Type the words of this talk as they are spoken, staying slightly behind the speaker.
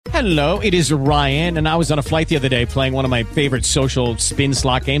Hello, it is Ryan, and I was on a flight the other day playing one of my favorite social spin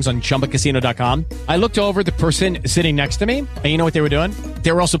slot games on ChumbaCasino.com. I looked over at the person sitting next to me, and you know what they were doing?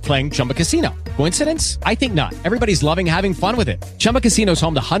 They were also playing Chumba Casino. Coincidence? I think not. Everybody's loving having fun with it. Chumba Casino is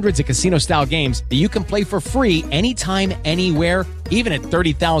home to hundreds of casino-style games that you can play for free anytime, anywhere, even at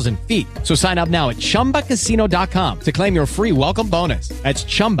 30,000 feet. So sign up now at ChumbaCasino.com to claim your free welcome bonus. That's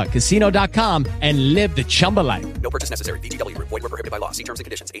ChumbaCasino.com and live the Chumba life. No purchase necessary. VGW. Void were prohibited by law. See terms and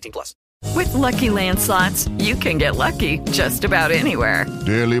conditions. 18+. With Lucky Land Slots, you can get lucky just about anywhere.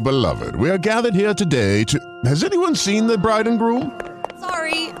 Dearly beloved, we are gathered here today to... Has anyone seen the bride and groom?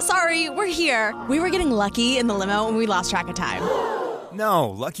 Sorry, we're here. We were getting lucky in the limo and we lost track of time. No,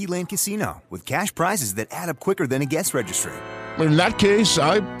 Lucky Land Casino, with cash prizes that add up quicker than a guest registry. In that case,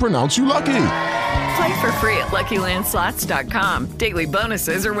 I pronounce you lucky. Play for free at LuckyLandSlots.com. Daily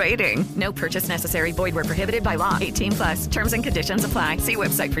bonuses are waiting. No purchase necessary. Void where prohibited by law. 18+. Terms and conditions apply. See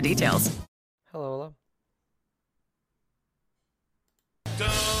website for details. Hello.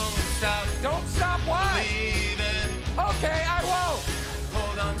 Don't stop. Why? Okay, I won't.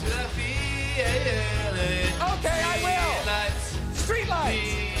 Hold on to that feeling. Okay, I will.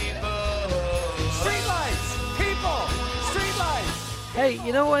 Streetlights. Hey,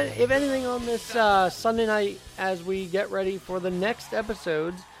 you know what? If anything on this Sunday night, as we get ready for the next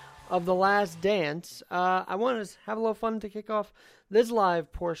episodes of The Last Dance, I want to have a little fun to kick off this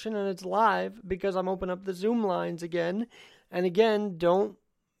live portion, and it's live because I'm opening up the Zoom lines again. And again, don't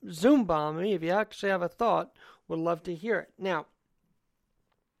Zoom bomb me. If you actually have a thought, would love to hear it. Now,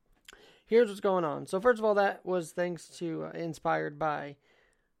 here's what's going on. So first of all, that was thanks to, inspired by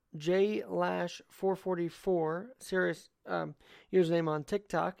JLash444, serious username on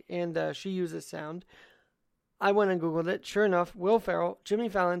TikTok, and she uses sound. I went and Googled it. Sure enough, Will Ferrell, Jimmy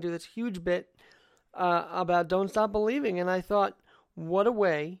Fallon do this huge bit about Don't Stop Believing, and I thought, what a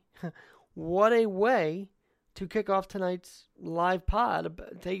way to kick off tonight's live pod,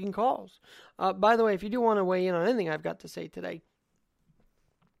 taking calls. By the way, if you do want to weigh in on anything I've got to say today,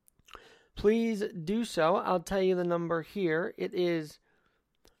 please do so. I'll tell you the number here. It is...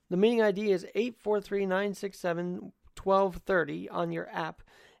 The meeting ID is 843-967-1230 on your app,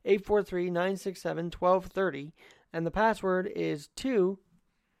 843-967-1230, and the password is 2,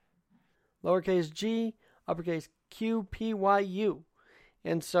 lowercase g, uppercase Q, P-Y-U.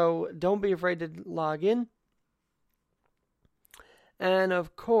 And so don't be afraid to log in. And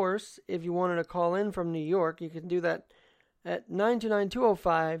of course, if you wanted to call in from New York, you can do that at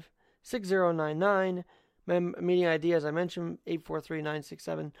 929-205-6099. Meeting ID, as I mentioned,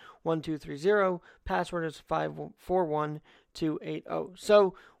 843-967-1230. Password is 541280.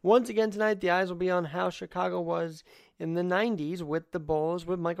 So, once again tonight, the eyes will be on how Chicago was in the 90s with the Bulls,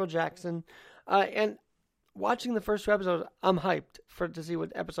 with Michael Jackson. And watching the first two episodes, I'm hyped to see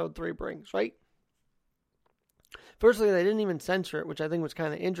what episode 3 brings, right? Firstly, they didn't even censor it, which I think was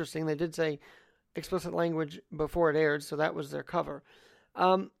kind of interesting. They did say explicit language before it aired, so that was their cover.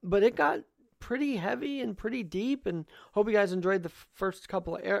 But it got pretty heavy and pretty deep, and hope you guys enjoyed the first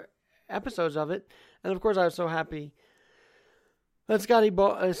couple of episodes of it. And of course, I was so happy that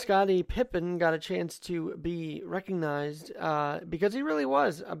Scottie Pippen got a chance to be recognized because he really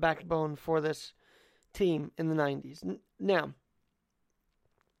was a backbone for this team in the 90s. Now,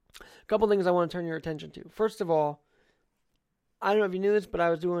 a couple things I want to turn your attention to. First of all, I don't know if you knew this, but I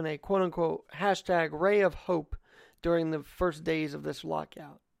was doing a quote-unquote hashtag ray of hope during the first days of this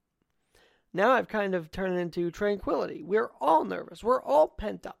lockout. Now I've kind of turned it into tranquility. We're all nervous. We're all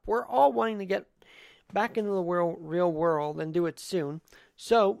pent up. We're all wanting to get back into the real world and do it soon.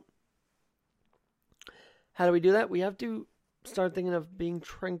 So, how do we do that? We have to start thinking of being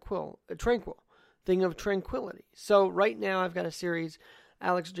tranquil. Thinking of tranquility. So right now I've got a series,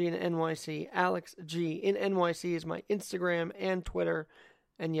 Alex G in NYC. Alex G in NYC is my Instagram and Twitter,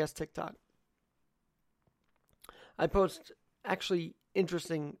 and yes, TikTok. I post actually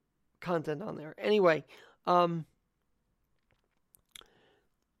interesting content on there. Anyway, I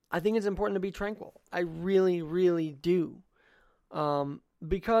think it's important to be tranquil. I really, really do.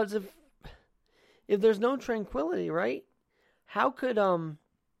 Because if there's no tranquility, right? How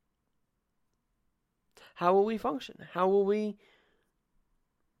will we function? How will we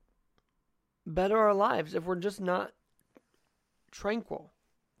better our lives if we're just not tranquil?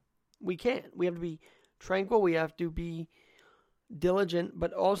 We can't. We have to be tranquil. We have to be diligent,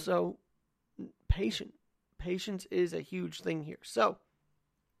 but also patient. Patience is a huge thing here. So,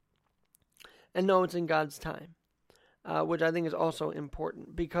 and know it's in God's time, which I think is also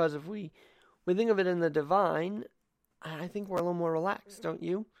important, because if we think of it in the divine, I think we're a little more relaxed, don't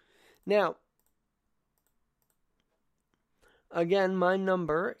you? Now, Again, my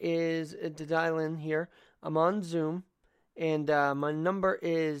number is to dial in here. I'm on Zoom, and my number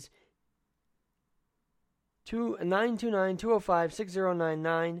is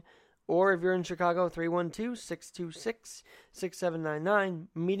 929-205-6099, or if you're in Chicago, 312-626-6799,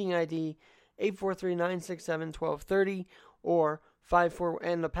 meeting ID 843-967-1230, or 54,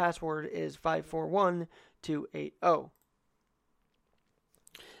 and the password is 541280.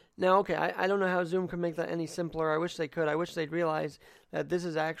 Now, okay, I don't know how Zoom can make that any simpler. I wish they could. I wish they'd realize that this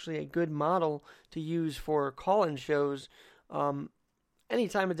is actually a good model to use for call-in shows any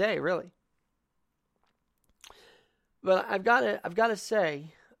time of day, really. But I've got to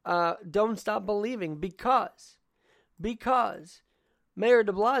say, don't stop believing, because Mayor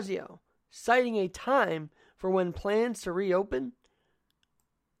de Blasio, citing a time for when plans to reopen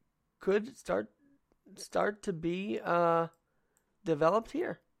could start to be developed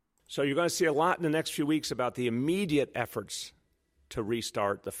here. So you're going to see a lot in the next few weeks about the immediate efforts to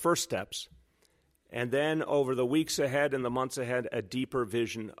restart, the first steps, and then over the weeks ahead and the months ahead, a deeper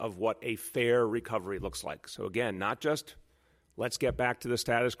vision of what a fair recovery looks like. So again, not just let's get back to the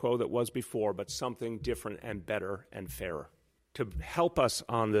status quo that was before, but something different and better and fairer. To help us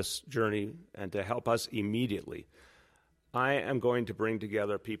on this journey and to help us immediately, I am going to bring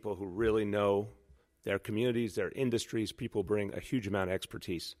together people who really know their communities, their industries. People bring a huge amount of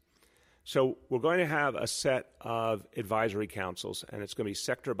expertise. So we're going to have a set of advisory councils, and it's going to be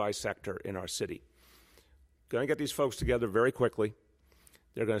sector by sector in our city. Going to get these folks together very quickly.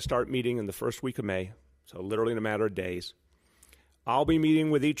 They're going to start meeting in the first week of May, so literally in a matter of days. I'll be meeting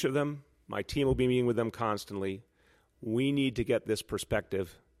with each of them. My team will be meeting with them constantly. We need to get this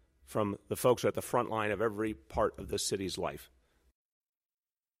perspective from the folks at the front line of every part of this city's life.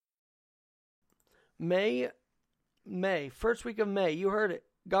 May, first week of May, you heard it.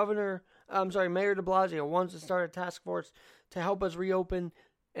 Mayor de Blasio wants to start a task force to help us reopen,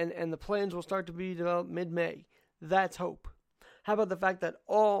 and the plans will start to be developed mid-May. That's hope. How about the fact that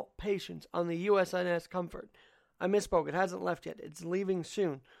all patients on the USNS Comfort, I misspoke, it hasn't left yet, it's leaving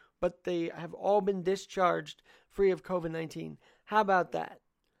soon, but they have all been discharged free of COVID-19. How about that?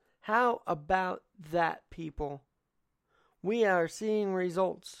 How about that, people? We are seeing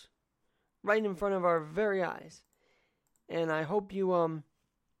results right in front of our very eyes. And I hope you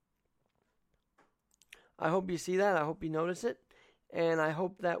see that. I hope you notice it. And I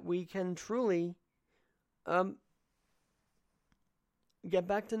hope that we can truly get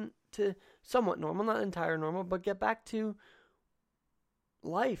back to somewhat normal, not entire normal, but get back to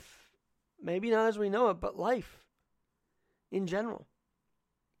life. Maybe not as we know it, but life in general.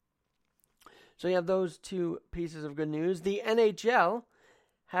 So you have those two pieces of good news. The NHL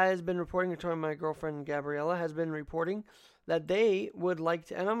has been reporting, my girlfriend Gabriella has been reporting that they would like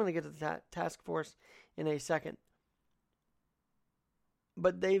to, and I'm going to get to the task force in a second,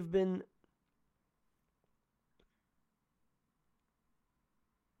 but they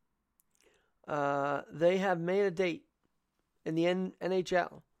have made a date in the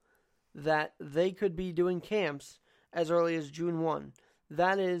NHL that they could be doing camps as early as June 1.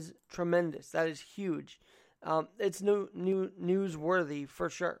 That is tremendous. That is huge. It's newsworthy for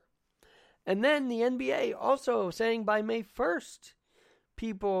sure. And then the NBA also saying by May 1st,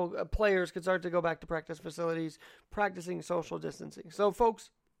 players could start to go back to practice facilities, practicing social distancing. So, folks,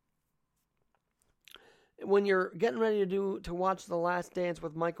 when you're getting ready to watch The Last Dance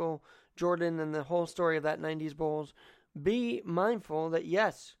with Michael Jordan and the whole story of that 90s Bulls, be mindful that,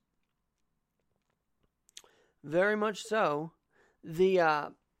 yes, very much so,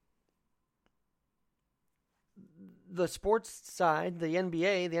 the sports side, the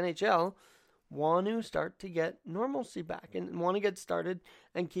NBA, the NHL, want to start to get normalcy back and want to get started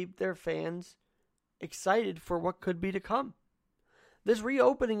and keep their fans excited for what could be to come. This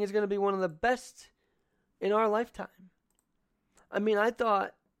reopening is going to be one of the best in our lifetime. I mean, I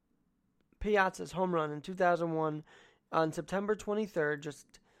thought Piazza's home run in 2001 on September 23rd,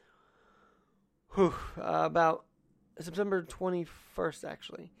 about September 21st,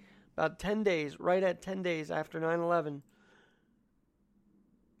 actually. About 10 days, right at 10 days after 9/11,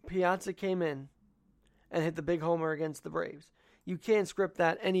 Piazza came in and hit the big homer against the Braves. You can't script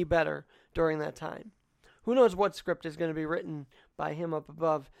that any better during that time. Who knows what script is going to be written by him up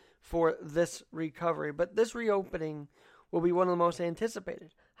above for this recovery. But this reopening will be one of the most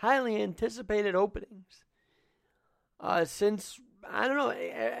anticipated, highly anticipated openings since, I don't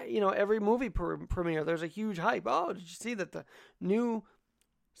know, every movie premiere, there's a huge hype. Oh, did you see that the new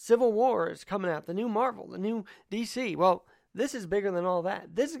Civil War is coming out, the new Marvel, the new DC? Well, this is bigger than all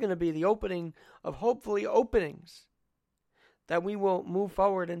that. This is going to be the opening of hopefully openings that we will move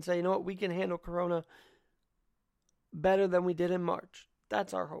forward and say, you know what, we can handle Corona better than we did in March.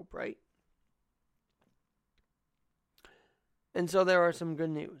 That's our hope, right? And so there are some good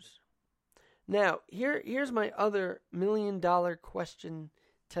news. Now, here's my other $1 million question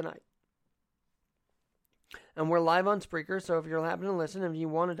tonight. And we're live on Spreaker, so if you're happening to listen, if you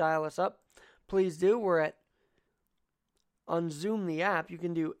want to dial us up, please do. We're on Zoom, the app. You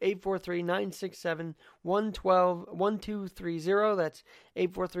can do 843-967-1230. That's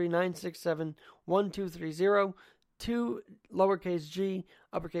 843-967-1230. 2 lowercase g,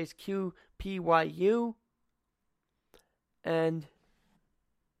 uppercase Q, PYU. And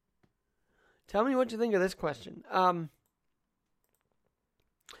tell me what you think of this question. And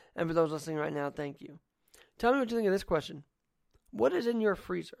for those listening right now, thank you. Tell me what you think of this question. What is in your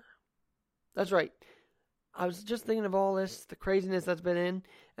freezer? That's right. I was just thinking of all this, the craziness that's been in,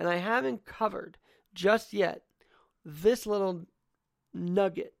 and I haven't covered just yet this little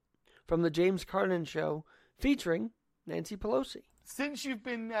nugget from the James Corden show featuring Nancy Pelosi. Since you've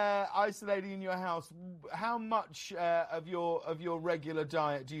been isolating in your house, how much of your regular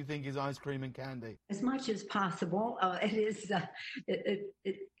diet do you think is ice cream and candy? As much as possible. It is.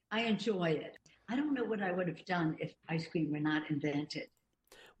 I enjoy it. I don't know what I would have done if ice cream were not invented.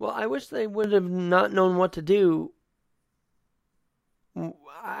 Well, I wish they would have not known what to do.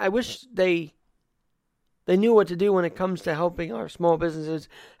 I wish they knew what to do when it comes to helping our small businesses,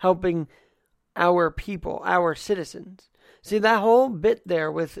 helping our people, our citizens. See, that whole bit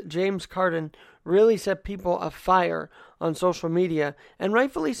there with James Corden really set people afire on social media, and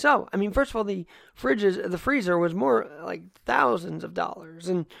rightfully so. I mean, first of all, the freezer was more like thousands of dollars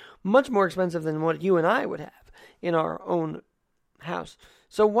and much more expensive than what you and I would have in our own house.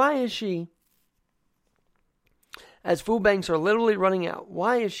 So why is she, as food banks are literally running out,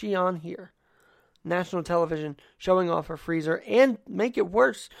 why is she on here, national television, showing off her freezer, and make it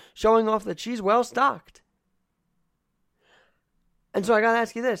worse, showing off that she's well stocked? And so I got to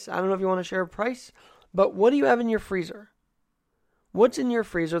ask you this. I don't know if you want to share a price, but what do you have in your freezer? What's in your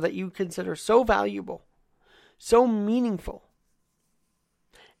freezer that you consider so valuable, so meaningful?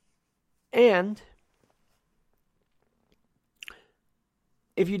 And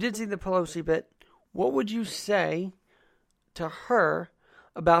if you did see the Pelosi bit, what would you say to her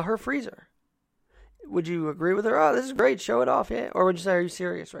about her freezer? Would you agree with her? Oh, this is great. Show it off. Yeah. Or would you say, are you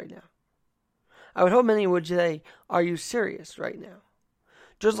serious right now? I would hope many would say, are you serious right now?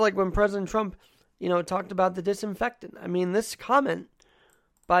 Just like when President Trump, talked about the disinfectant. I mean, this comment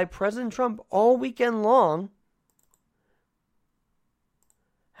by President Trump all weekend long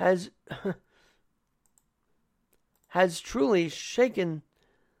has truly shaken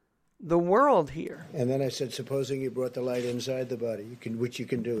the world here. And then I said, supposing you brought the light inside the body, which you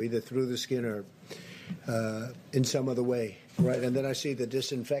can do, either through the skin or in some other way, right? And then I see the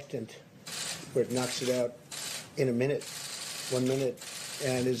disinfectant, where it knocks it out in 1 minute.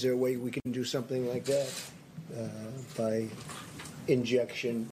 And is there a way we can do something like that by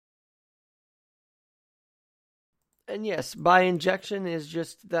injection? And yes, by injection is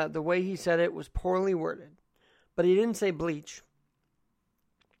just that the way he said it was poorly worded. But he didn't say bleach.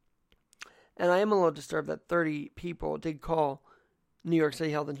 And I am a little disturbed that 30 people did call New York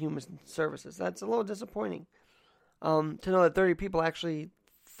City Health and Human Services. That's a little disappointing. To know that 30 people actually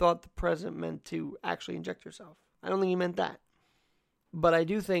thought the president meant to actually inject yourself. I don't think he meant that. But I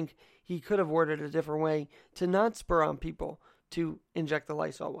do think he could have worded it a different way to not spur on people to inject the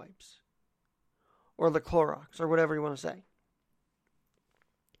Lysol wipes or the Clorox or whatever you want to say.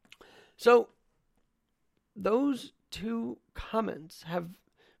 So those two comments have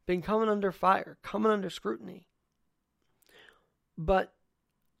been coming under fire, coming under scrutiny. But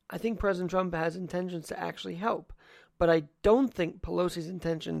I think President Trump has intentions to actually help. But I don't think Pelosi's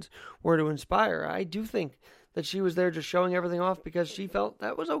intentions were to inspire. I do think that she was there just showing everything off because she felt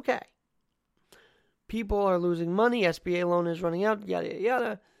that was okay. People are losing money. SBA loan is running out, yada, yada,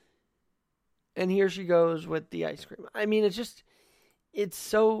 yada. And here she goes with the ice cream. I mean, it's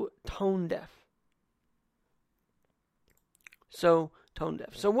so tone deaf. So tone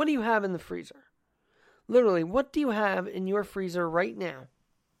deaf. So what do you have in the freezer? Literally, what do you have in your freezer right now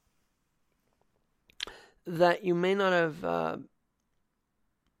that you may not have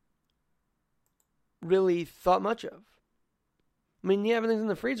really thought much of? I mean, yeah, everything's in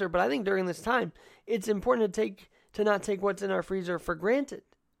the freezer, but I think during this time, it's important to not take what's in our freezer for granted.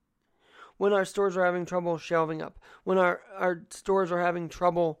 When our stores are having trouble shelving up, when our stores are having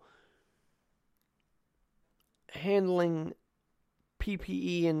trouble handling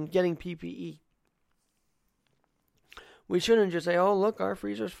PPE and getting PPE. We shouldn't just say, oh, look, our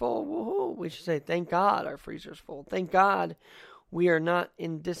freezer's full. Woohoo. We should say, thank God our freezer's full. Thank God we are not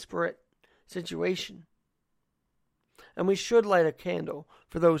in disparate situation. And we should light a candle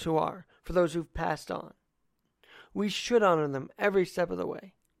for those who are, for those who've passed on. We should honor them every step of the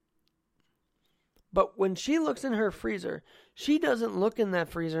way. But when she looks in her freezer, she doesn't look in that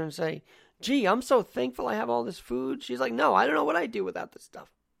freezer and say, gee, I'm so thankful I have all this food. She's like, no, I don't know what I'd do without this stuff.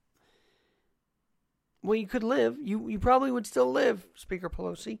 Well, you could live. You probably would still live, Speaker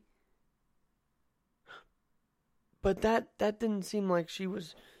Pelosi. But that didn't seem like she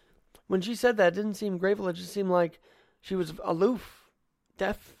was... When she said that, it didn't seem grateful. It just seemed like she was aloof,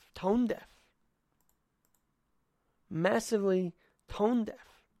 deaf, tone deaf. Massively tone deaf.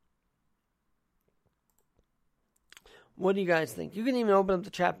 What do you guys think? You can even open up the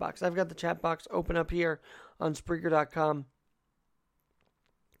chat box. I've got the chat box open up here on Spreaker.com.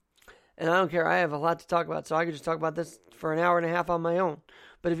 And I don't care. I have a lot to talk about, so I could just talk about this for an hour and a half on my own.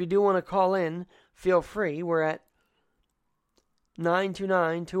 But if you do want to call in, feel free. We're at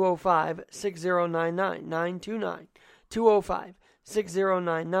 929-205-6099.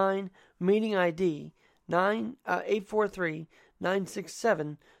 929-205-6099. Meeting ID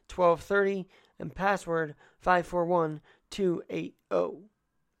 843-967-1230. And password 541280.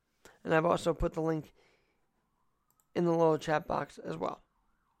 And I've also put the link in the lower chat box as well.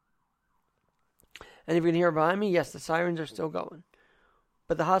 And if you can hear behind me, yes, the sirens are still going.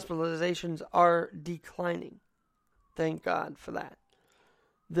 But the hospitalizations are declining. Thank God for that.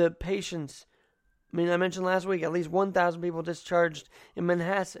 The patients, I mentioned last week, at least 1,000 people discharged in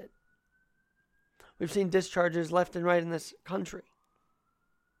Manhasset. We've seen discharges left and right in this country.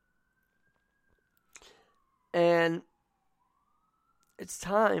 And it's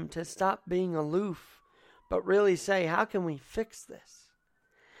time to stop being aloof, but really say, how can we fix this?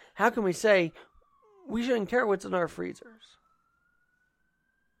 How can we say, we shouldn't care what's in our freezers?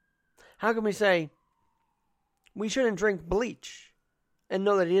 How can we say, we shouldn't drink bleach? And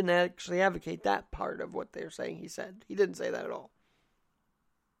know that he didn't actually advocate that part of what they're saying he said. He didn't say that at all.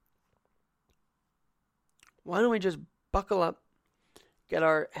 Why don't we just buckle up, get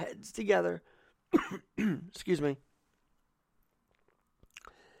our heads together, excuse me,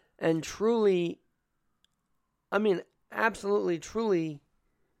 and truly, absolutely, truly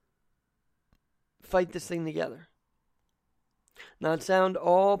fight this thing together. Not sound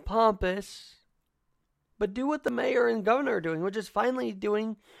all pompous, but do what the mayor and governor are doing, which is finally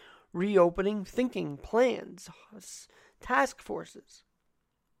doing reopening thinking plans, task forces.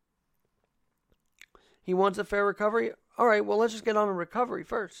 He wants a fair recovery. All right, well, let's just get on a recovery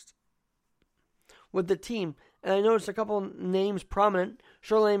first with the team. And I noticed a couple names prominent.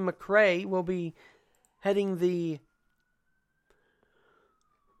 Chirlane McCray will be heading the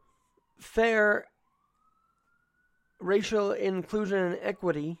Fair Racial Inclusion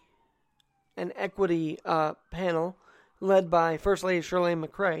and Equity panel led by First Lady Chirlane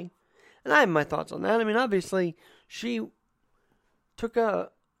McCray. And I have my thoughts on that. Obviously, she took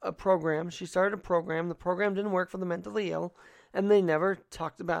a program. She started a program. The program didn't work for the mentally ill, and they never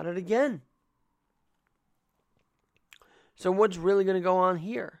talked about it again. So what's really going to go on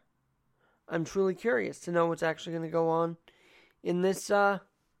here? I'm truly curious to know what's actually going to go on in this task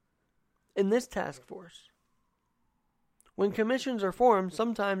force. When commissions are formed,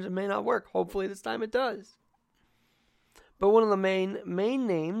 sometimes it may not work. Hopefully this time it does. But one of the main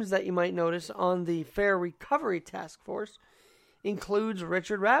names that you might notice on the Fair Recovery Task Force includes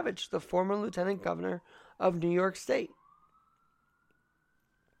Richard Ravitch, the former Lieutenant Governor of New York State.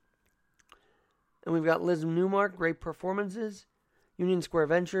 And we've got Liz Newmark, great performances. Union Square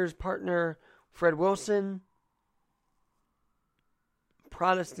Ventures partner Fred Wilson.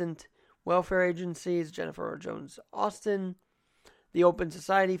 Protestant Welfare Agencies, Jennifer Jones Austin. The Open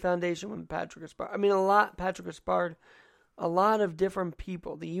Society Foundation with Patrick Espard. Patrick Espard. A lot of different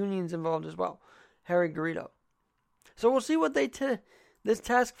people. The unions involved as well. Harry Garrido. So we'll see what this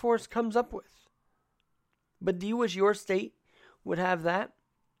task force comes up with. But do you wish your state would have that?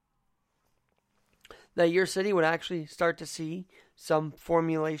 That your city would actually start to see some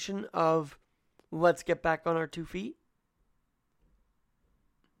formulation of let's get back on our 2 feet?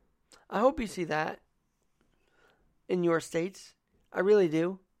 I hope you see that in your states. I really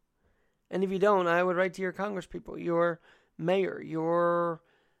do. And if you don't, I would write to your congresspeople, your mayor, your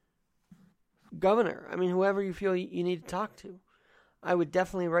governor. Whoever you feel you need to talk to. I would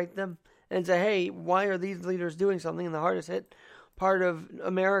definitely write them and say, hey, why are these leaders doing something in the hardest hit part of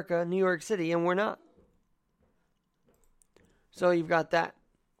America, New York City, and we're not? So you've got that.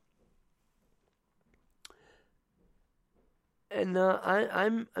 And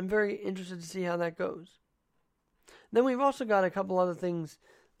I'm very interested to see how that goes. Then we've also got a couple other things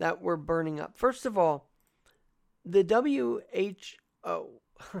that we're burning up. First of all, the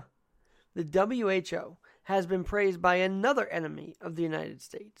WHO has been praised by another enemy of the United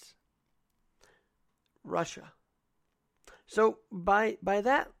States, Russia. So by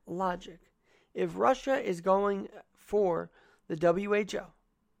that logic, if Russia is going for the WHO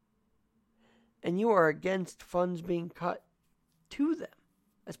and you are against funds being cut to them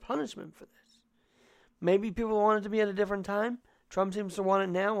as punishment for this, maybe people want it to be at a different time. Trump seems to want it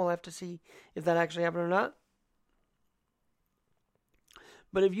now. We'll have to see if that actually happened or not.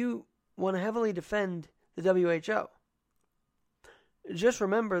 But if you want to heavily defend the WHO, just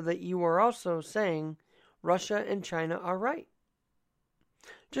remember that you are also saying Russia and China are right.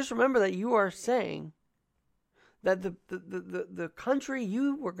 Just remember that you are saying that the country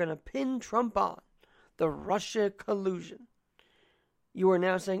you were going to pin Trump on, the Russia collusion, you are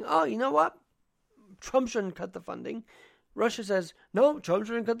now saying, oh, you know what? Trump shouldn't cut the funding. Russia says, no, Trump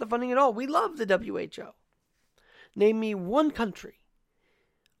shouldn't cut the funding at all. We love the WHO. Name me one country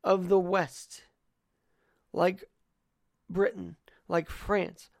of the West, like Britain, like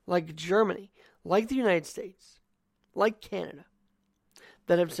France, like Germany, like the United States, like Canada,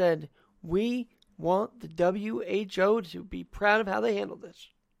 that have said, we want the WHO to be proud of how they handled this.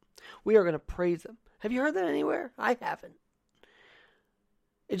 We are going to praise them. Have you heard that anywhere? I haven't.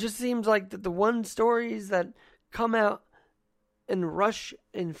 It just seems like that the one stories that come out and rush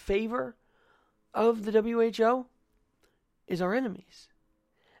in favor of the WHO is our enemies.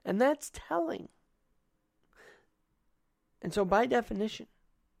 And that's telling. And so by definition,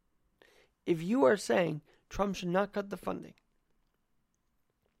 if you are saying Trump should not cut the funding,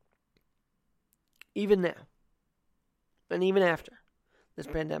 even now, and even after this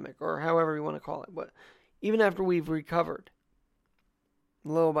pandemic, or however you want to call it, but even after we've recovered,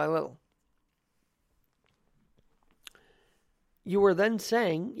 little by little, you are then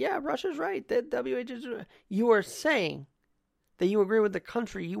saying, yeah, Russia's right, that WHO is right. You are saying that you agree with the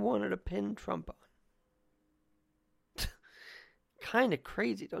country you wanted to pin Trump on. Kind of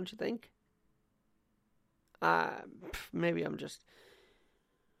crazy, don't you think? Maybe I'm just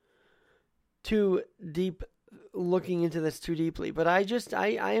too deep, looking into this too deeply, but I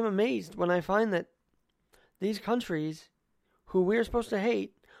am amazed when I find that these countries who we're supposed to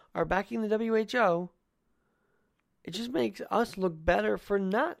hate are backing the WHO. It just makes us look better for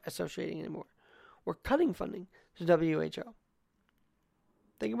not associating anymore. We're cutting funding to WHO.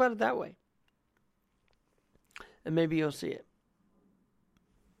 Think about it that way. And maybe you'll see it.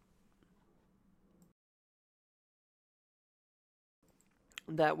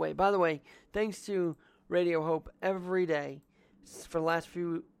 That way. By the way, thanks to Radio Hope every day for the last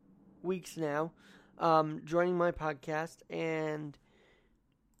few weeks now, joining my podcast and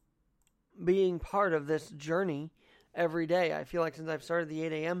being part of this journey every day. I feel like since I've started the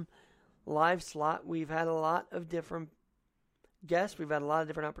 8 a.m. live slot, we've had a lot of different guests. We've had a lot of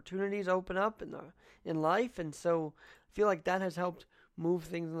different opportunities open up in life, and so I feel like that has helped move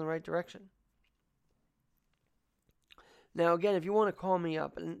things in the right direction. Now, again, if you want to call me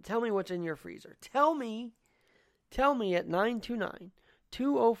up and tell me what's in your freezer, tell me at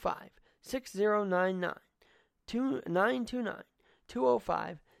 929-205-6099,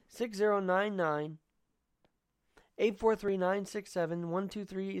 929-205-6099,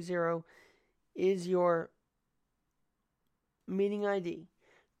 843-967-1230 is your meeting ID.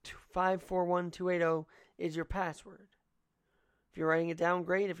 541280 is your password. If you're writing it down,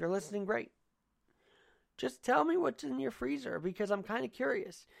 great. If you're listening, great. Just tell me what's in your freezer, because I'm kind of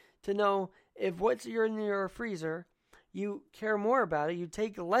curious to know if what's in your freezer, you care more about it, you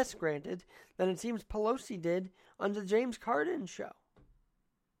take less granted than it seems Pelosi did on the James Corden show.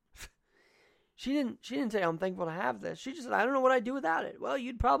 She didn't say, I'm thankful to have this. She just said, I don't know what I'd do without it. Well,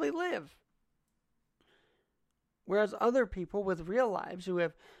 you'd probably live. Whereas other people with real lives who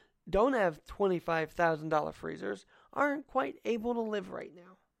don't have $25,000 freezers aren't quite able to live right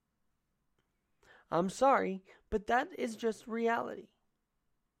now. I'm sorry, but that is just reality.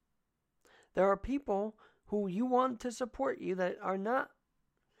 There are people who you want to support you that are not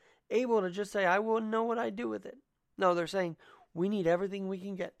able to just say, I wouldn't know what I'd do with it. No, they're saying, we need everything we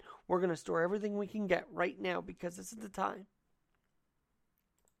can get. We're going to store everything we can get right now because this is the time.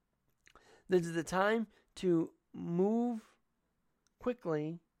 This is the time to move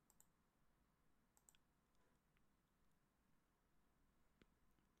quickly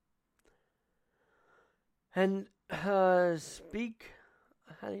and speak,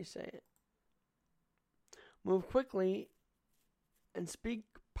 how do you say it? Move quickly and speak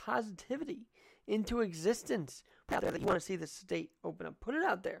positivity into existence. Put out there that you want to see the state open up. Put it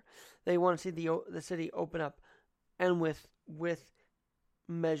out there. They want to see the city open up, and with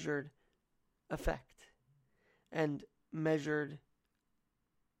measured effect and measured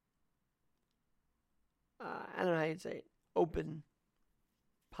I don't know how you'd say it, open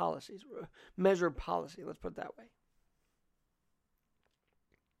policies, measured policy, let's put it that way.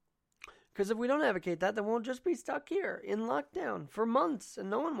 Because if we don't advocate that, then we'll just be stuck here in lockdown for months, and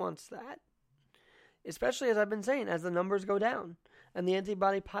no one wants that. Especially, as I've been saying, as the numbers go down and the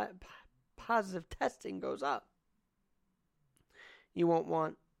antibody positive testing goes up. You won't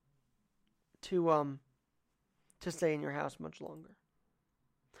want to stay in your house much longer.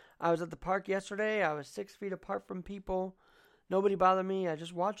 I was at the park yesterday. I was 6 feet apart from people. Nobody bothered me. I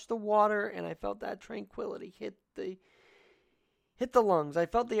just watched the water, and I felt that tranquility hit the lungs. I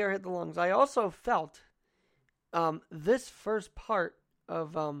felt the air hit the lungs. I also felt this first part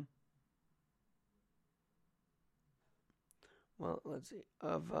of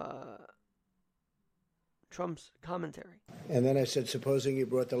Trump's commentary. And then I said, supposing you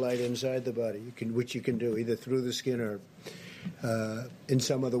brought the light inside the body, which you can do, either through the skin or in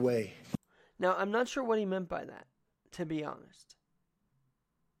some other way. Now, I'm not sure what he meant by that, to be honest.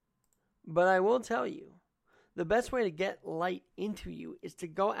 But I will tell you, the best way to get light into you is to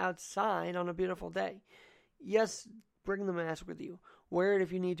go outside on a beautiful day. Yes, bring the mask with you. Wear it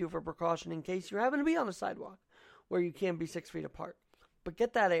if you need to for precaution in case you happen to be on a sidewalk where you can't be 6 feet apart. But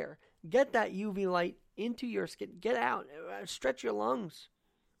get that air. Get that UV light into your skin. Get out. Stretch your lungs.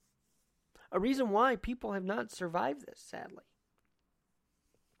 A reason why people have not survived this, sadly,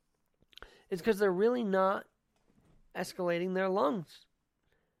 is because they're really not escalating their lungs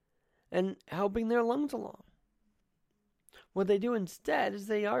and helping their lungs along. What they do instead is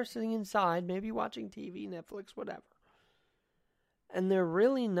they are sitting inside, maybe watching TV, Netflix, whatever. And they're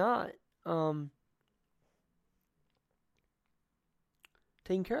really not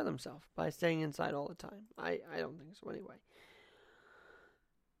taking care of themselves by staying inside all the time. I don't think so anyway.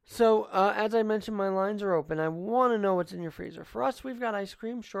 So, as I mentioned, my lines are open. I want to know what's in your freezer. For us, we've got ice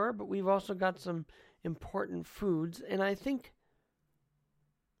cream, sure, but we've also got some important foods. And I think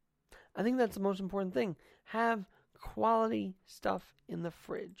that's the most important thing. Have quality stuff in the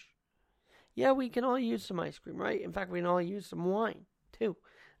fridge. Yeah, we can all use some ice cream, right? In fact, we can all use some wine, too,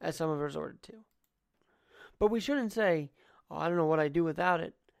 as some have resorted to. But we shouldn't say, oh, I don't know what I'd do without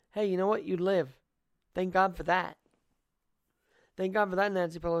it. Hey, you know what? You'd live. Thank God for that. Thank God for that,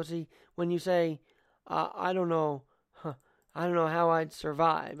 Nancy Pelosi, when you say, I don't know how I'd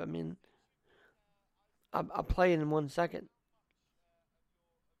survive. I mean, I'll play it in 1 second.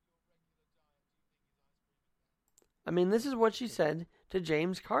 I mean, this is what she said to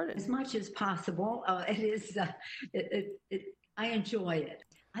James Corden. As much as possible, it is. I enjoy it.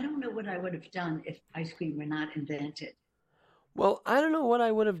 I don't know what I would have done if ice cream were not invented. Well, I don't know what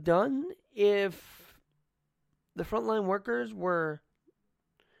I would have done if the frontline workers were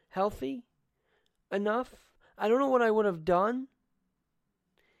healthy enough. I don't know what I would have done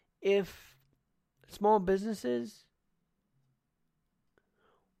if small businesses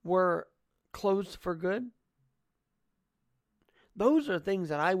were closed for good. Those are things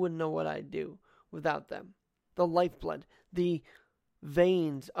that I wouldn't know what I'd do without them. The lifeblood, the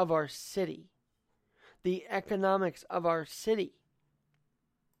veins of our city, the economics of our city.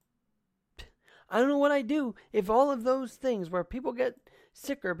 I don't know what I'd do if all of those things where people get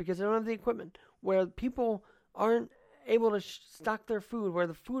sicker because they don't have the equipment, where people aren't able to stock their food, where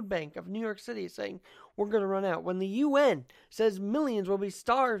the food bank of New York City is saying we're going to run out, when the UN says millions will be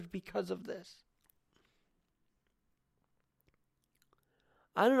starved because of this.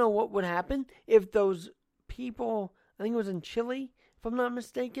 I don't know what would happen if those people, I think it was in Chile, if I'm not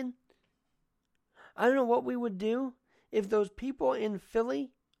mistaken. I don't know what we would do if those people in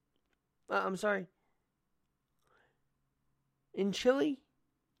in Chile,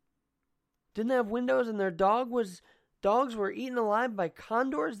 didn't have windows and their dogs were eaten alive by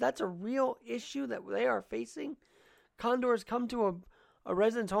condors. That's a real issue that they are facing. Condors come to a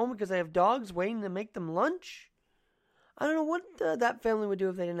resident's home because they have dogs waiting to make them lunch. I don't know what that family would do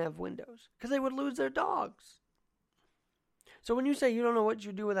if they didn't have windows, because they would lose their dogs. So when you say you don't know what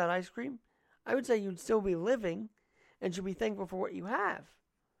you'd do without ice cream, I would say you'd still be living and should be thankful for what you have,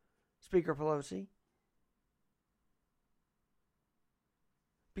 Speaker Pelosi.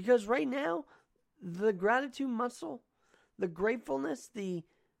 Because right now, the gratitude muscle, the gratefulness, the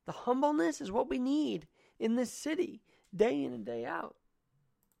humbleness is what we need in this city, day in and day out.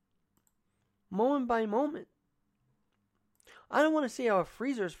 Moment by moment. I don't want to see how a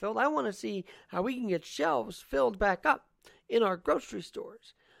freezer is filled. I want to see how we can get shelves filled back up in our grocery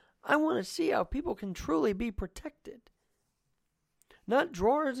stores. I want to see how people can truly be protected. Not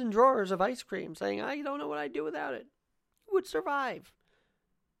drawers and drawers of ice cream saying, I don't know what I'd do without it. You would survive.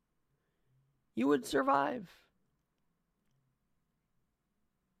 You would survive.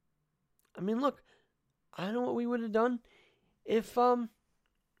 I mean, look, I know what we would have done if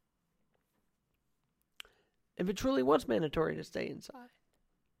it truly was mandatory to stay inside.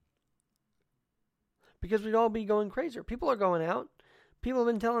 Because we'd all be going crazier. People are going out. People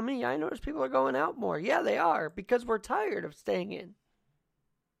have been telling me, I notice people are going out more. Yeah, they are, because we're tired of staying in.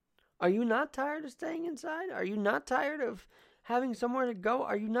 Are you not tired of staying inside? Are you not tired of having somewhere to go?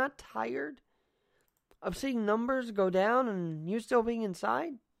 Are you not tired of seeing numbers go down and you still being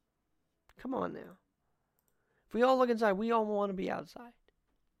inside? Come on now. If we all look inside, we all want to be outside.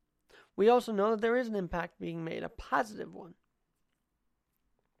 We also know that there is an impact being made, a positive one,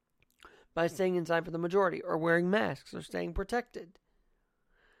 by staying inside for the majority, or wearing masks, or staying protected.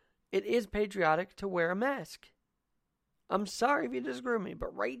 It is patriotic to wear a mask. I'm sorry if you disagree with me,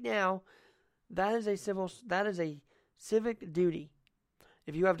 but right now, that is a civic duty.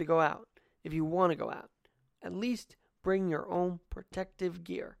 If you have to go out, if you want to go out, at least bring your own protective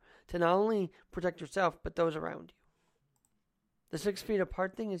gear to not only protect yourself, but those around you. The 6 feet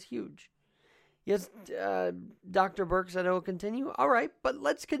apart thing is huge. Yes, Dr. Burke said it will continue. All right, but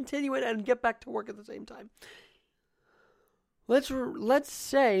let's continue it and get back to work at the same time. Let's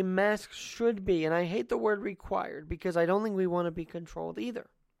say masks should be, and I hate the word required because I don't think we want to be controlled either.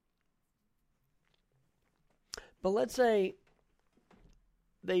 But let's say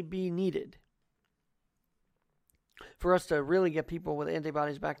they be needed for us to really get people with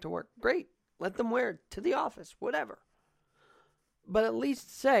antibodies back to work. Great. Let them wear it to the office, whatever. But at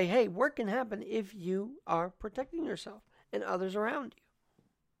least say, hey, work can happen if you are protecting yourself and others around you.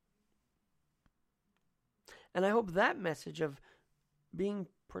 And I hope that message of being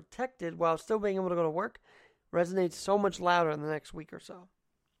protected while still being able to go to work resonates so much louder in the next week or so.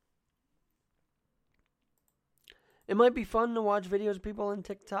 It might be fun to watch videos of people in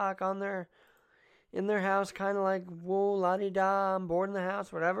TikTok in their house, kind of like, whoa, la-di-da, I'm bored in the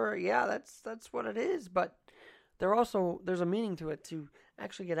house, whatever. Yeah, that's what it is. But there's a meaning to it, to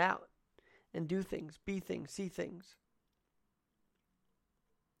actually get out and do things, be things, see things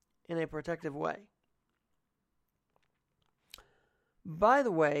in a protective way. By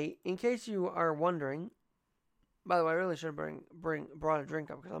the way, in case you are wondering, I really should have brought a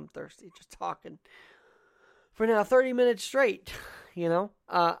drink up because I'm thirsty just talking for now 30 minutes straight, I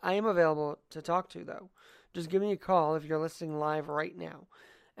am available to talk to, though. Just give me a call if you're listening live right now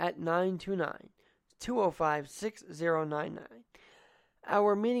at 929-205-6099.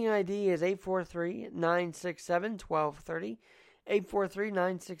 Our meeting ID is 843-967-1230.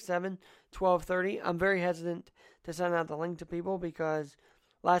 843-967-1230. I'm very hesitant to send out the link to people because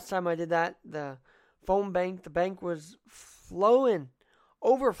last time I did that, the phone bank, the bank was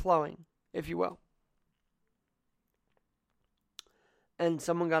overflowing, if you will. And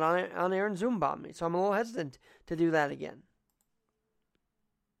someone got on air and Zoom bombed me, so I'm a little hesitant to do that again.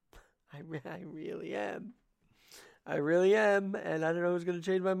 I really am. I really am, and I don't know who's going to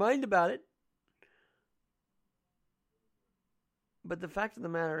change my mind about it. But the fact of the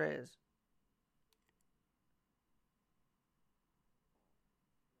matter is,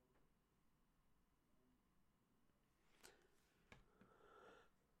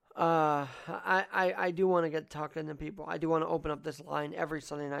 I do want to get talking to people. I do want to open up this line every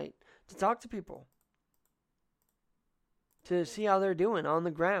Sunday night to talk to people, to see how they're doing on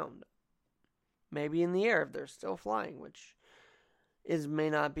the ground, maybe in the air if they're still flying, which may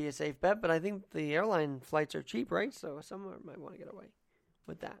not be a safe bet, but I think the airline flights are cheap, right? So someone might want to get away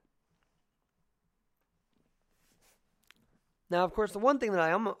with that. Now, of course, the one thing that I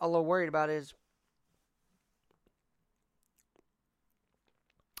am a little worried about is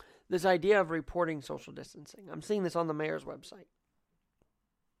this idea of reporting social distancing. I'm seeing this on the mayor's website.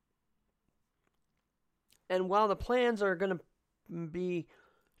 And while the plans are going to be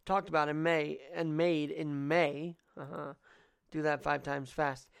talked about in May and made in May, do that 5 times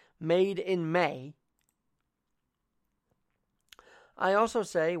fast, made in May, I also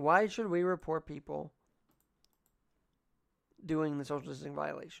say, why should we report people doing the social distancing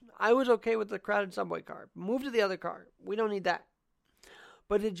violation? I was okay with the crowded subway car. Move to the other car. We don't need that.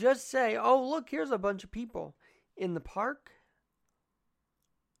 But to just say, oh, look, here's a bunch of people in the park.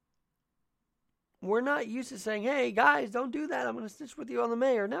 We're not used to saying, hey, guys, don't do that. I'm going to snitch with you on the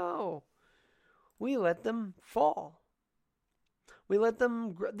mayor. No. We let them fall. We let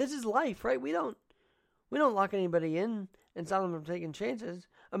them... This is life, right? We don't lock anybody in and stop them from taking chances.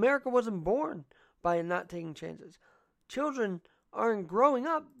 America wasn't born by not taking chances. Children aren't growing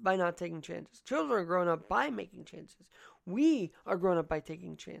up by not taking chances. Children are growing up by making chances. We are grown up by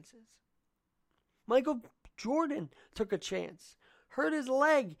taking chances. Michael Jordan took a chance. Hurt his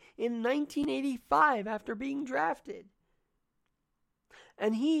leg in 1985 after being drafted.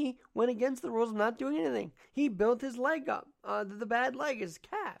 And he went against the rules of not doing anything. He built his leg up, the bad leg, his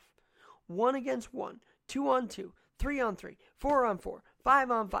calf. 1 against 1, 2 on 2, 3 on 3, 4 on 4,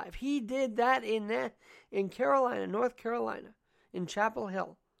 5 on 5. He did that in Carolina, North Carolina, in Chapel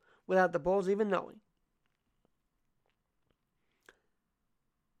Hill, without the Bulls even knowing.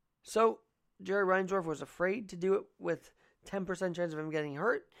 So Jerry Reinsdorf was afraid to do it with 10% chance of him getting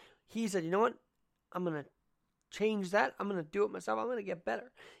hurt. He said, you know what? I'm going to change that. I'm going to do it myself. I'm going to get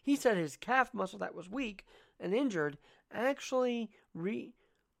better. He said his calf muscle that was weak and injured actually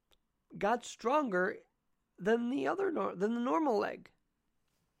got stronger than the normal leg.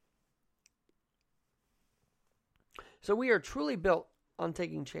 So we are truly built on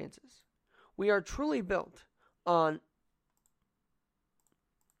taking chances. We are truly built on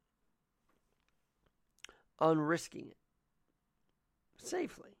risking it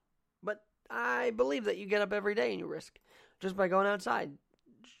safely. But I believe that you get up every day and you risk just by going outside.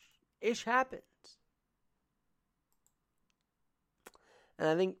 Ish happens. And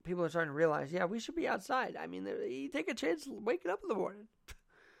I think people are starting to realize, yeah, we should be outside. I mean, you take a chance waking up in the morning.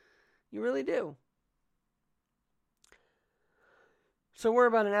 You really do. So we're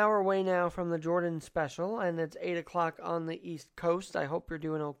about an hour away now from the Jordan special, and it's 8 o'clock on the East Coast. I hope you're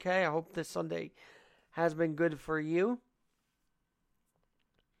doing okay. I hope this Sunday has been good for you.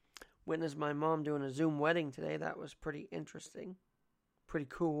 Witnessed my mom doing a Zoom wedding today. That was pretty interesting. Pretty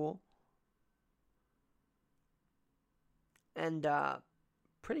cool. And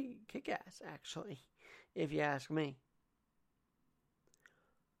pretty kick-ass, actually, if you ask me.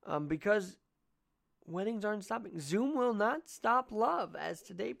 Because weddings aren't stopping. Zoom will not stop love, as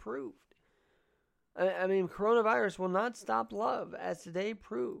today proved. I mean, coronavirus will not stop love, as today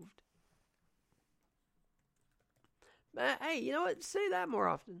proved. Hey, you know what? Say that more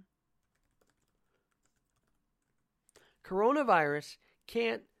often. Coronavirus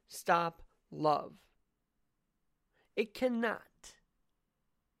can't stop love. It cannot.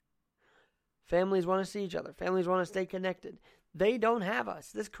 Families want to see each other. Families want to stay connected. They don't have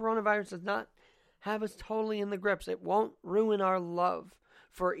us. This coronavirus does not have us totally in the grips. It won't ruin our love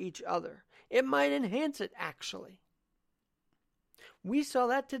for each other. It might enhance it, actually. We saw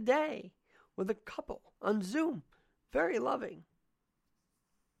that today with a couple on Zoom. Very loving.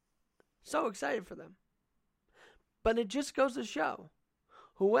 So excited for them. But it just goes to show,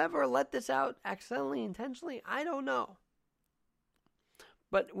 whoever let this out accidentally, intentionally, I don't know.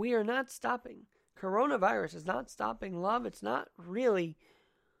 But we are not stopping. Coronavirus is not stopping love. It's not really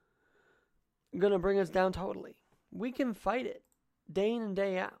going to bring us down totally. We can fight it day in and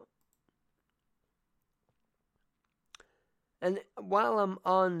day out. And while I'm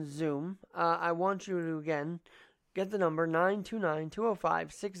on Zoom, I want you to, again, get the number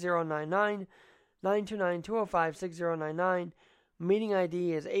 929-205-6099, 929-205-6099. Meeting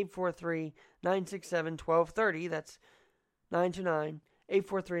ID is 843-967-1230. That's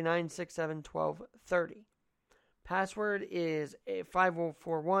 929-843-967-1230. Password is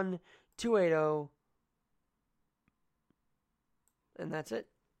 5041-280. And that's it.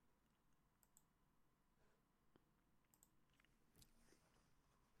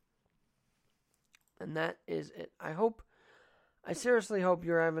 And that is it. I seriously hope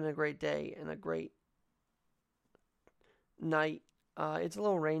you're having a great day and a great night. It's a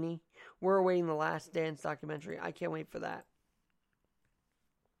little rainy. We're awaiting the Last Dance documentary. I can't wait for that.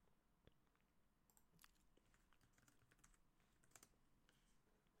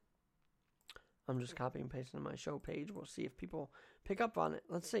 I'm just copying and pasting on my show page. We'll see if people pick up on it.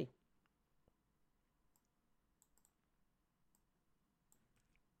 Let's see.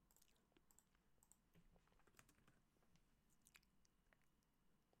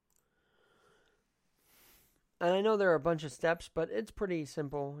 And I know there are a bunch of steps, but it's pretty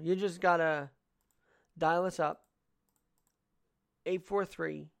simple. You just gotta dial us up.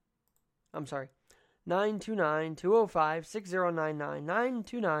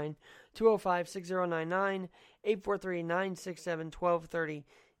 929-205-6099. 929-205-6099. 843-967-1230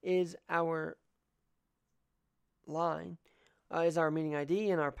 is our line, is our meeting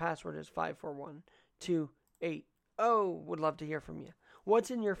ID, and our password is 541280. Would love to hear from you. What's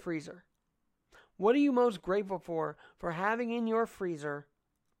in your freezer? What are you most grateful for having in your freezer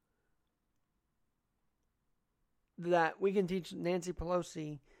that we can teach Nancy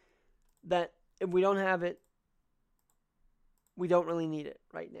Pelosi that if we don't have it, we don't really need it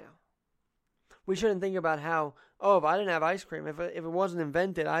right now? We shouldn't think about how, if I didn't have ice cream, if it wasn't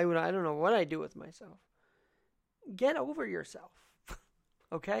invented, I don't know what I'd do with myself. Get over yourself,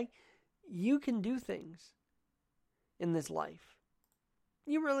 okay? You can do things in this life.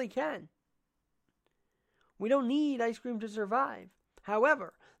 You really can. We don't need ice cream to survive.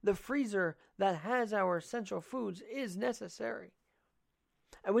 However, the freezer that has our essential foods is necessary.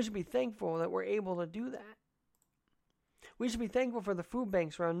 And we should be thankful that we're able to do that. We should be thankful for the food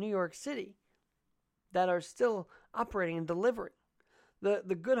banks around New York City that are still operating and delivering.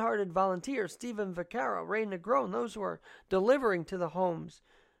 The good-hearted volunteers, Stephen Vaccaro, Ray Negron, those who are delivering to the homes,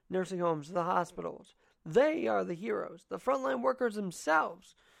 nursing homes, the hospitals. They are the heroes. The frontline workers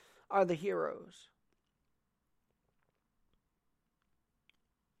themselves are the heroes.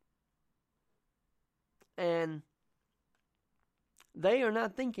 And they are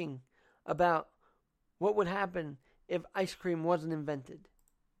not thinking about what would happen if ice cream wasn't invented.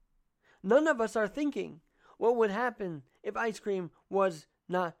 None of us are thinking what would happen if ice cream was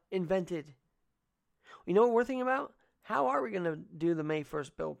not invented. You know what we're thinking about? How are we going to do the May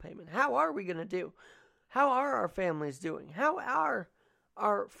 1st bill payment? How are we going to do? How are our families doing? How are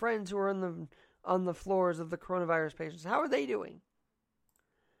our friends who are on the floors of the coronavirus patients? How are they doing?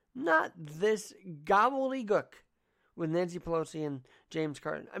 Not this gobbledygook with Nancy Pelosi and James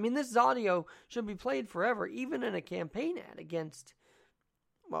Corden. I mean, this audio should be played forever, even in a campaign ad against,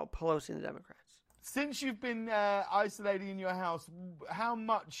 Pelosi and the Democrats. Since you've been isolating in your house, how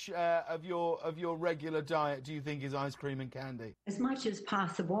much of your regular diet do you think is ice cream and candy? As much as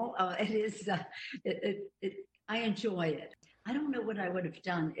possible. It is. I enjoy it. I don't know what I would have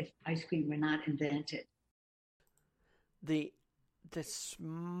done if ice cream were not invented. The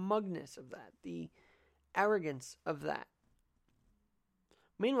smugness of that, the arrogance of that.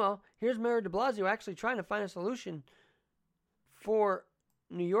 Meanwhile, here's Mayor de Blasio actually trying to find a solution for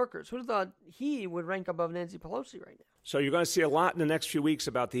New Yorkers. Who'd have thought he would rank above Nancy Pelosi right now? So you're going to see a lot in the next few weeks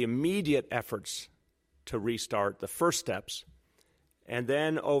about the immediate efforts to restart, the first steps, and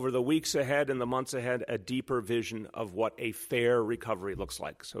then over the weeks ahead and the months ahead, a deeper vision of what a fair recovery looks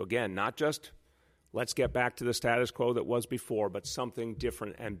like. So again, not just let's get back to the status quo that was before, but something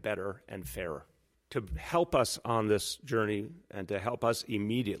different and better and fairer. To help us on this journey and to help us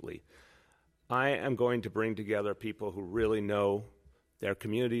immediately, I am going to bring together people who really know their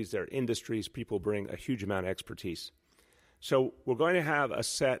communities, their industries. People bring a huge amount of expertise. So we're going to have a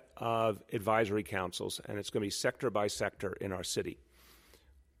set of advisory councils, and it's going to be sector by sector in our city.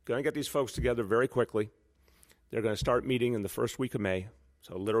 Going to get these folks together very quickly. They're going to start meeting in the first week of May,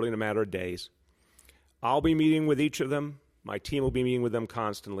 so literally in a matter of days. I'll be meeting with each of them. My team will be meeting with them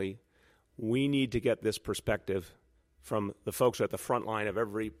constantly. We need to get this perspective from the folks at the front line of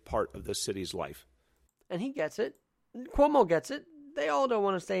every part of the city's life. And he gets it. Cuomo gets it. They all don't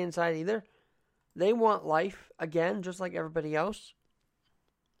want to stay inside either. They want life, again, just like everybody else.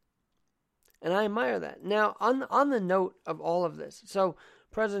 And I admire that. Now, on the note of all of this, so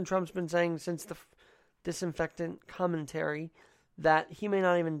President Trump's been saying since the disinfectant commentary that he may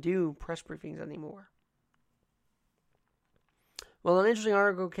not even do press briefings anymore. Well, an interesting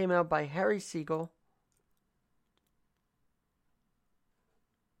article came out by Harry Siegel.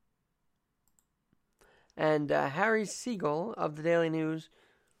 And Harry Siegel of the Daily News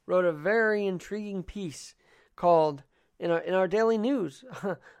wrote a very intriguing piece called, in our Daily News,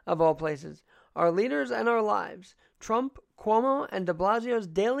 of all places, Our Leaders and Our Lives, Trump, Cuomo, and de Blasio's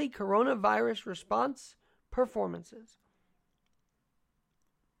Daily Coronavirus Response Performances.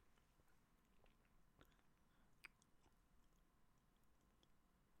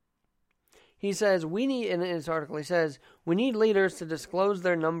 He says, in his article, he says, we need leaders to disclose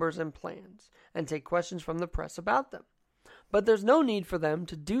their numbers and plans and take questions from the press about them. But there's no need for them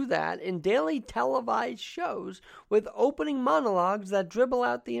to do that in daily televised shows with opening monologues that dribble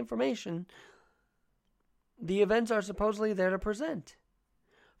out the information the events are supposedly there to present,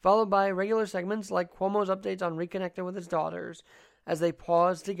 followed by regular segments like Cuomo's updates on reconnecting with his daughters as they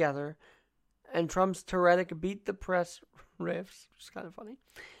pause together, and Trump's Tourettic beat the press riffs, which is kind of funny.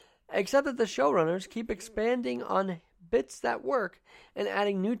 Except that the showrunners keep expanding on bits that work and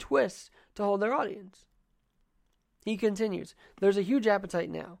adding new twists to hold their audience. He continues, there's a huge appetite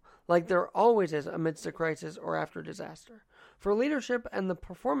now, like there always is amidst a crisis or after a disaster, for leadership and the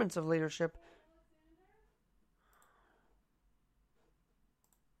performance of leadership.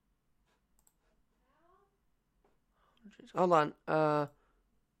 Hold on.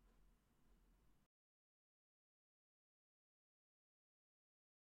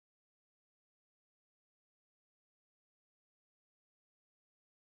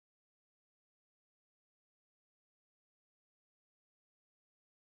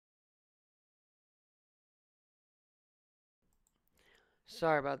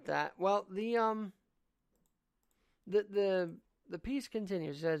 Sorry about that. Well, the piece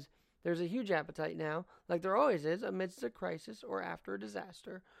continues. It says, there's a huge appetite now, like there always is, amidst a crisis or after a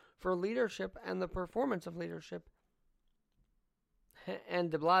disaster, for leadership and the performance of leadership.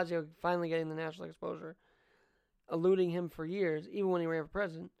 and de Blasio finally getting the national exposure, eluding him for years, even when he ran for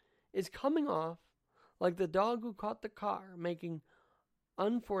president, is coming off like the dog who caught the car, making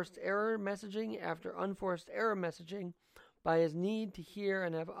unforced error messaging after unforced error messaging by his need to hear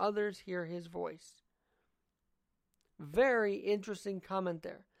and have others hear his voice. Very interesting comment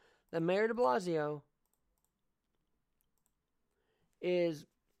there. The Mayor de Blasio is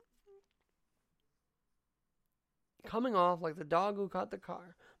coming off like the dog who caught the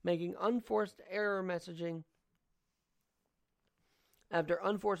car, making unforced error messaging after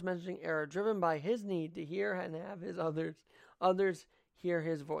unforced messaging error, driven by his need to hear and have his others hear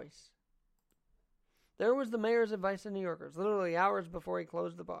his voice. There was the mayor's advice to New Yorkers, literally hours before he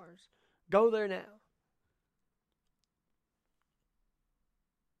closed the bars. Go there now.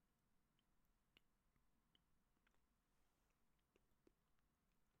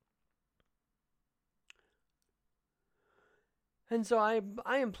 And so I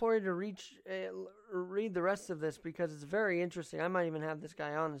implore you to read the rest of this because it's very interesting. I might even have this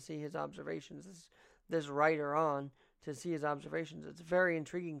guy on to see his observations, this writer on to see his observations. It's very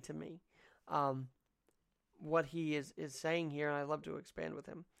intriguing to me what he is saying here, and I'd love to expand with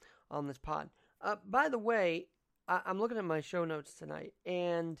him on this pod. By the way, I'm looking at my show notes tonight,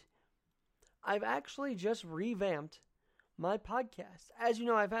 and I've actually just revamped my podcast. As you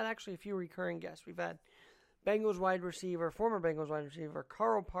know, I've had actually a few recurring guests. We've had former Bengals wide receiver,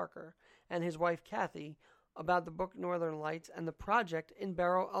 Carl Parker, and his wife, Kathy, about the book Northern Lights and the project in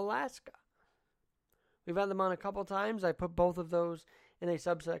Barrow, Alaska. We've had them on a couple times. I put both of those in a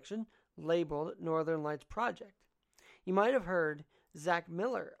subsection labeled Northern Lights Project. You might have heard Zach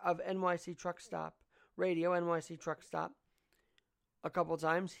Miller of NYC Truck Stop Radio, NYC Truck Stop, a couple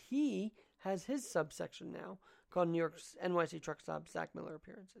times. He has his subsection now called New York's NYC Truck Stop Zach Miller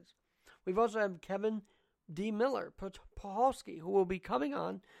Appearances. We've also had Kevin D. Miller Pahalski, who will be coming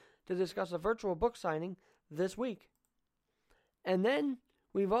on to discuss a virtual book signing this week. And then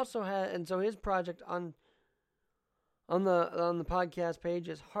we've also had, and so his project on the podcast page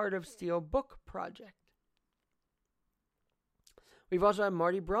is Heart of Steel Book Project. We've also had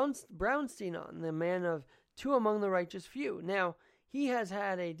Marty Brownstein on, the man of Two Among the Righteous Few. Now, he has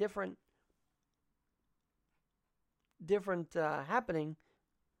had a different happening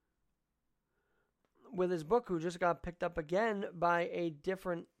with his book, who just got picked up again by a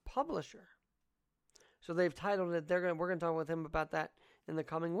different publisher. So they've titled it. We're going to talk with him about that in the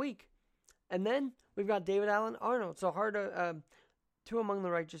coming week. And then we've got David Allen Arnold. So Two Among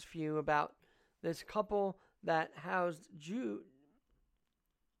the Righteous Few, about this couple that housed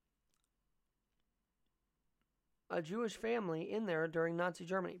a Jewish family in there during Nazi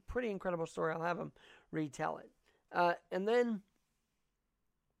Germany. Pretty incredible story. I'll have him retell it. And then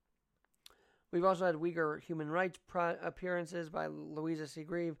we've also had Uyghur human rights appearances by Louisa C.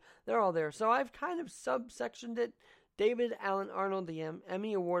 Grieve. They're all there. So I've kind of subsectioned it. David Allen Arnold, the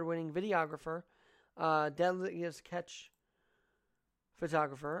Emmy Award-winning videographer, Deadliest Catch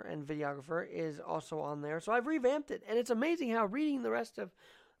photographer and videographer, is also on there. So I've revamped it. And it's amazing how reading the rest of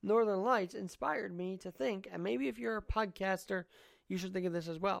Northern Lights inspired me to think, and maybe if you're a podcaster, you should think of this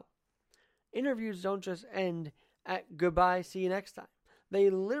as well. Interviews don't just end at goodbye, see you next time. They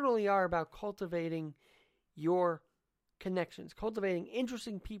literally are about cultivating your connections, cultivating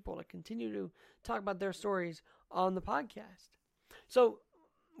interesting people to continue to talk about their stories on the podcast. So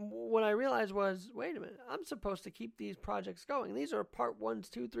what I realized was, wait a minute, I'm supposed to keep these projects going. These are part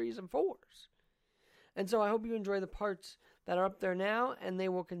 1s, 2, 3s, and 4s. And so I hope you enjoy the parts that are up there now, and they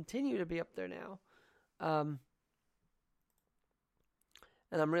will continue to be up there now. And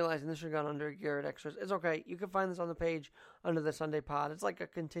I'm realizing this should have gone under Garrett Extras. It's okay. You can find this on the page under the Sunday Pod. It's like a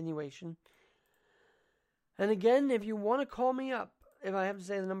continuation. And again, if you want to call me up, if I have to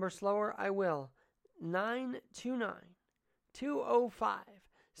say the number slower, I will.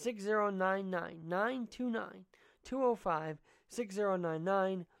 929-205-6099.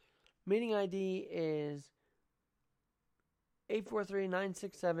 929-205-6099. Meeting ID is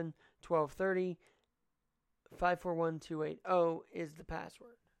 843-967-1230. 541280 is the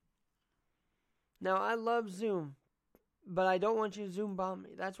password. Now, I love Zoom, but I don't want you to Zoom bomb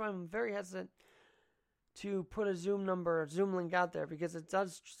me. That's why I'm very hesitant to put a Zoom link out there, because it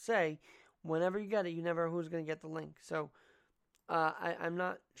does say whenever you get it, you never know who's going to get the link. So I'm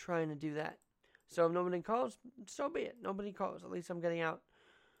not trying to do that. So if nobody calls, so be it. Nobody calls. At least I'm getting out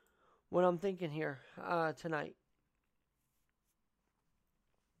what I'm thinking here tonight.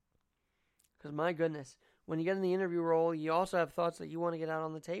 Because my goodness, when you get in the interview role, you also have thoughts that you want to get out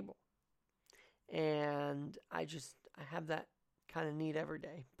on the table. And I have that kind of need every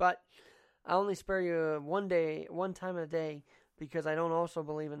day. But I only spare you one time a day, because I don't also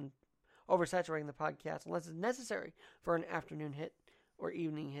believe in oversaturating the podcast unless it's necessary for an afternoon hit or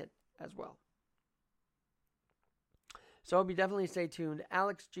evening hit as well. So I'll be definitely stay tuned.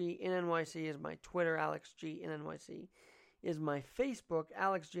 Alex G in NYC is my Twitter. Alex G in NYC is my Facebook.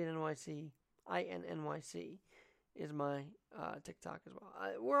 Alex G in NYC, INNYC is my TikTok as well.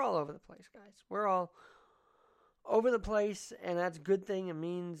 We're all over the place, guys. We're all over the place, and that's a good thing. It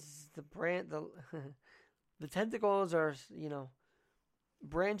means the tentacles are,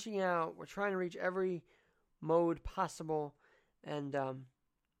 branching out. We're trying to reach every mode possible, and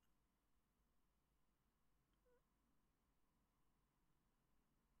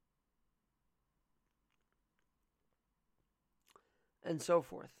so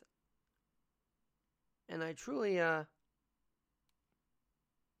forth. And I truly,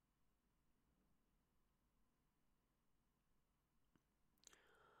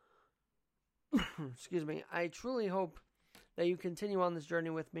 excuse me, I truly hope that you continue on this journey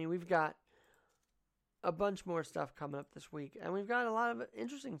with me. We've got a bunch more stuff coming up this week, and we've got a lot of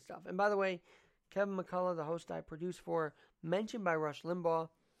interesting stuff. And by the way, Kevin McCullough, the host I produce for, mentioned by Rush Limbaugh,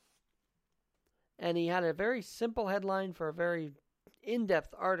 and he had a very simple headline for a very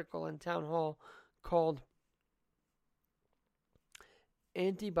in-depth article in Town Hall called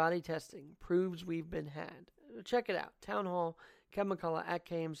Antibody Testing Proves We've Been Had. Check it out. Town Hall, Kevin McCullough at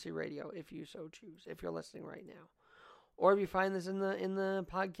KMC Radio, if you so choose, if you're listening right now. Or if you find this in the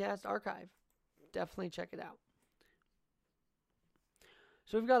podcast archive, definitely check it out.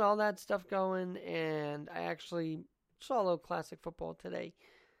 So we've got all that stuff going, and I actually saw a little classic football today.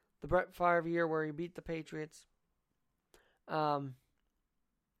 The Brett Favre year where he beat the Patriots.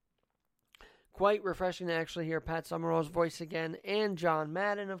 Quite refreshing to actually hear Pat Summerall's voice again, and John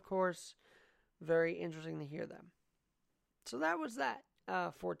Madden, of course. Very interesting to hear them. So that was that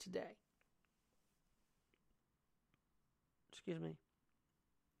for today. Excuse me.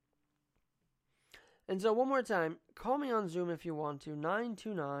 And so one more time, call me on Zoom if you want to.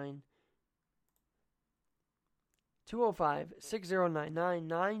 929-205-6099.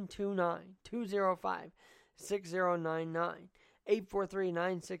 929-205-6099.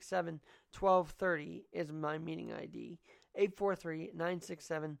 843-967-1230 is my meeting ID.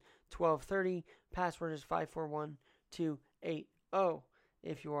 843-967-1230. Password is 541280.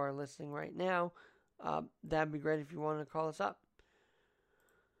 If you are listening right now, that'd be great if you wanted to call us up.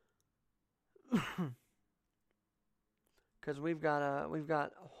 Because we've got a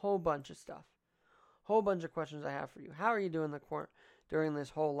whole bunch of stuff. Whole bunch of questions I have for you. How are you doing during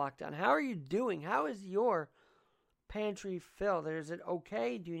this whole lockdown? How are you doing? How is your pantry filled? Is it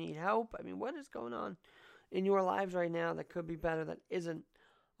okay? Do you need help? I mean, what is going on in your lives right now that could be better, that isn't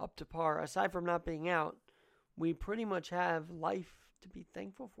up to par? Aside from not being out, we pretty much have life to be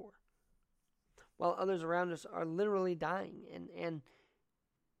thankful for, while others around us are literally dying, and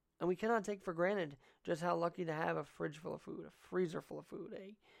we cannot take for granted just how lucky to have a fridge full of food, a freezer full of food,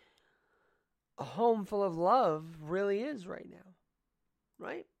 a home full of love really is right now.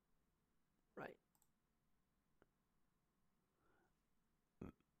 Right? Right.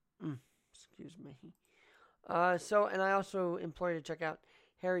 Excuse me. And I also implore you to check out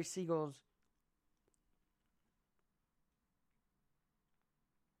Harry Siegel's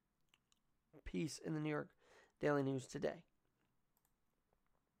piece in the New York Daily News today.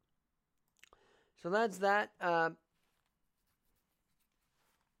 So that's that. I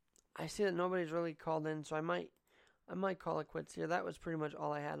see that nobody's really called in, so I might call it quits here. That was pretty much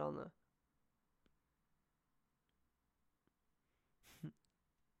all I had on the.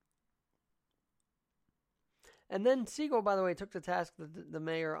 And then Siegel, by the way, took to task the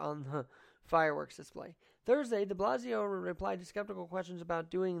mayor on the fireworks display. Thursday, de Blasio replied to skeptical questions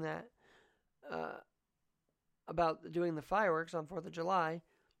about doing that, about doing the fireworks on 4th of July,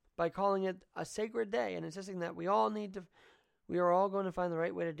 by calling it a sacred day and insisting that we are all going to find the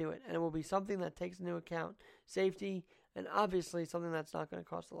right way to do it, and it will be something that takes into account safety and obviously something that's not going to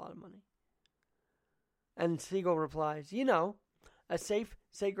cost a lot of money. And Siegel replies, a safe,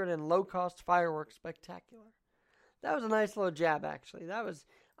 sacred, and low-cost fireworks spectacular. That was a nice little jab, actually.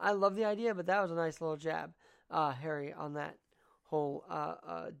 I love the idea, but that was a nice little jab, Harry, on that whole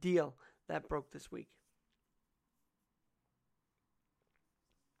deal that broke this week.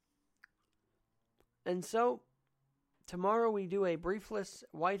 And so, tomorrow we do a briefless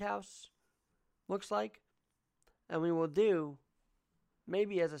White House, looks like, and we will do,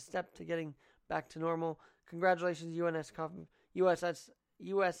 maybe as a step to getting back to normal, congratulations USNS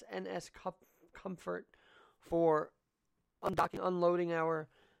Comfort for unloading our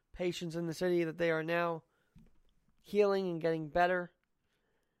patients in the city, that they are now healing and getting better.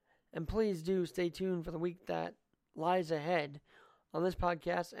 And please do stay tuned for the week that lies ahead on this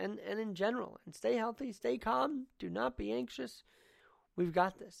podcast and in general. And stay healthy, stay calm, do not be anxious. We've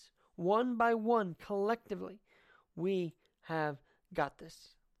got this. One by one, collectively, we have got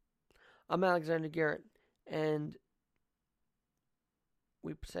this. I'm Alexander Garrett, and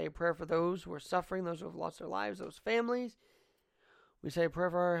we say a prayer for those who are suffering, those who have lost their lives, those families. We say a prayer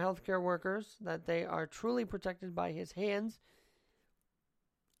for our healthcare workers, that they are truly protected by His hands,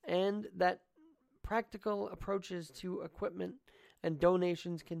 and that practical approaches to equipment and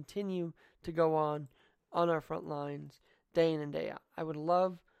donations continue to go on our front lines day in and day out. I would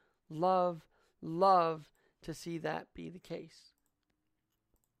love to see that be the case.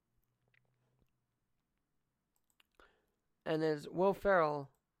 And as Will Ferrell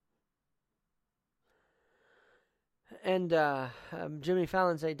and Jimmy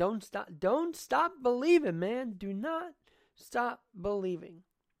Fallon say, don't stop believing, man. Do not stop believing.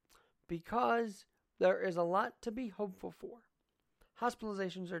 Because there is a lot to be hopeful for.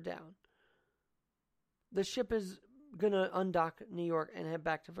 Hospitalizations are down. The ship is going to undock New York and head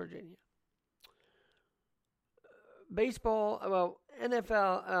back to Virginia. Baseball,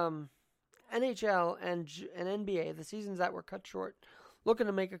 NFL, NHL, and NBA, the seasons that were cut short, looking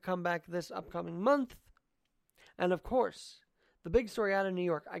to make a comeback this upcoming month. And of course, the big story out of New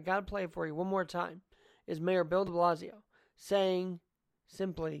York, I got to play it for you one more time, is Mayor Bill de Blasio saying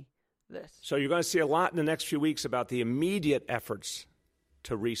simply this. So you're going to see a lot in the next few weeks about the immediate efforts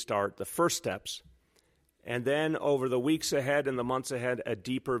to restart, the first steps, and then over the weeks ahead and the months ahead, a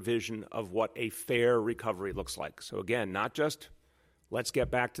deeper vision of what a fair recovery looks like. So again, not just let's get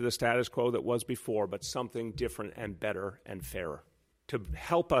back to the status quo that was before, but something different and better and fairer. To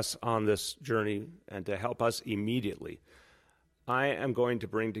help us on this journey and to help us immediately, I am going to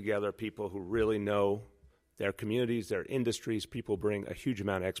bring together people who really know their communities, their industries. People bring a huge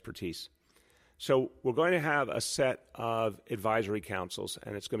amount of expertise. So we're going to have a set of advisory councils,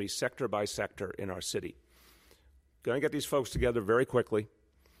 and it's going to be sector by sector in our city. Going to get these folks together very quickly.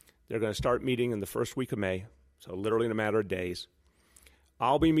 They're going to start meeting in the first week of May, so literally in a matter of days.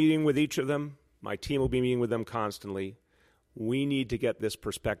 I'll be meeting with each of them. My team will be meeting with them constantly. We need to get this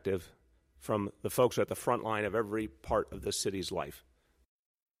perspective from the folks at the front line of every part of the city's life.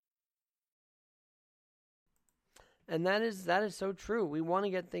 And that is so true. We want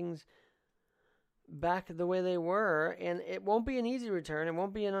to get things back the way they were, and it won't be an easy return. It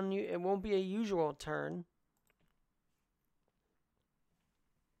won't be it won't be a usual turn.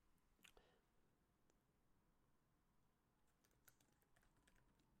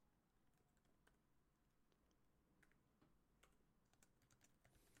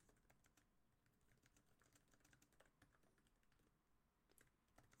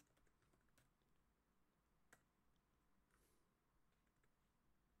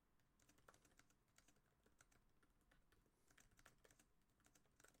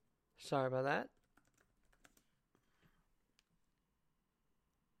 Sorry about that.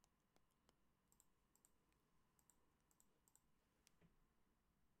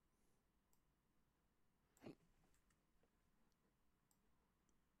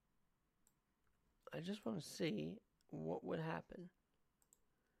 I just want to see what would happen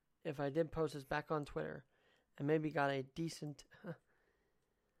if I did post this back on Twitter and maybe got a decent,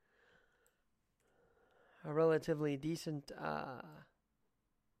 a relatively decent,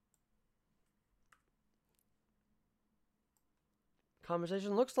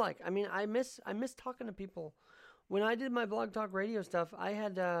 conversation looks like. I mean, I miss talking to people. When I did my Blog Talk Radio stuff, I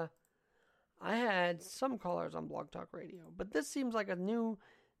had some callers on Blog Talk Radio, but this seems like a new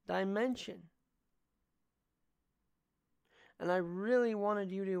dimension. And I really wanted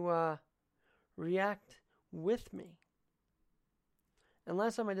you to react with me. And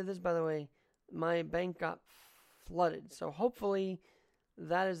last time I did this, by the way, my bank got flooded. So hopefully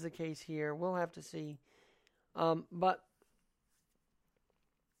that is the case here. We'll have to see. But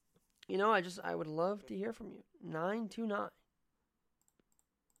you know, I would love to hear from you. 929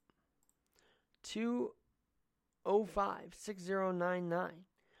 205 6099.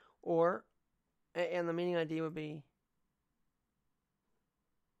 Or, and the meeting ID would be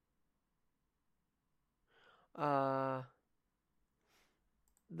the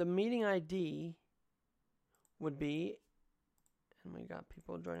meeting ID would be, and we got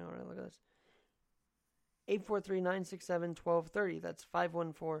people joining already, look at this, 843-967-1230. That's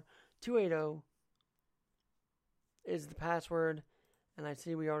 514-280 is the password. And I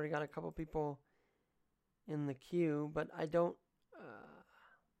see we already got a couple people in the queue, but I don't...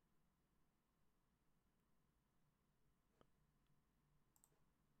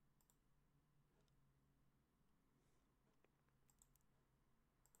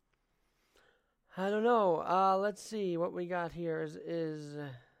 I don't know. Let's see what we got here. Is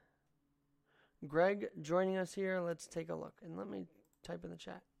Greg joining us here? Let's take a look. And let me type in the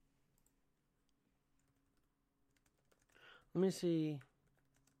chat. Let me see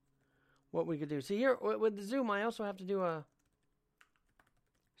what we could do. See, here with the Zoom, I also have to do a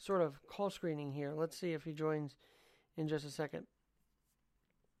sort of call screening here. Let's see if he joins in just a second.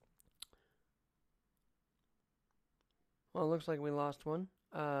 Well, it looks like we lost one.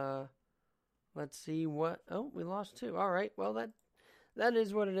 Let's see what... Oh, we lost two. All right. Well, that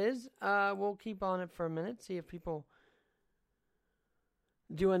is what it is. We'll keep on it for a minute, see if people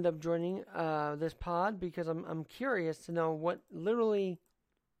do end up joining this pod, because I'm curious to know what literally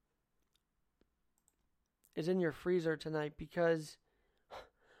is in your freezer tonight, because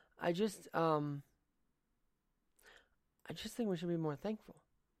I just think we should be more thankful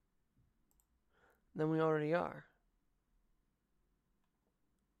than we already are.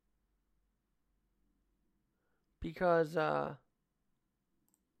 Because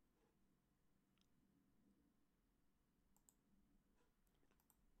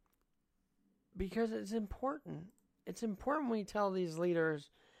it's important. It's important we tell these leaders,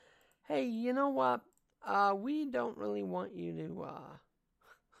 hey, you know what? We don't really want you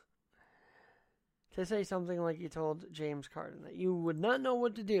to say something like you told James Corden, that you would not know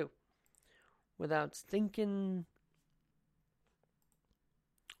what to do without stinking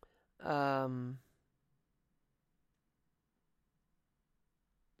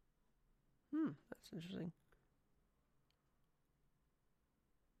that's interesting.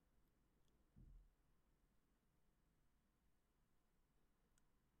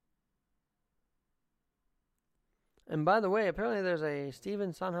 And by the way, apparently there's a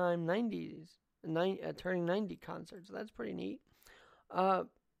Stephen Sondheim turning 90 concert, so that's pretty neat. But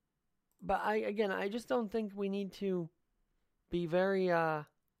I just don't think we need to be very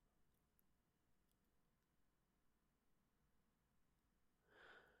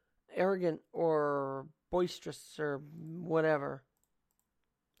arrogant or boisterous or whatever.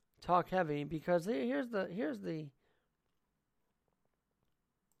 Talk heavy, because here's the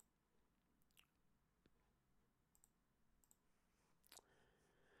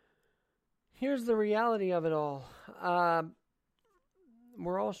reality of it all.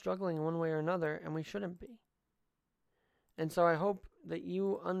 We're all struggling in one way or another, and we shouldn't be. And so I hope that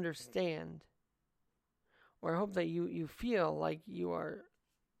you understand, or I hope that you feel like you are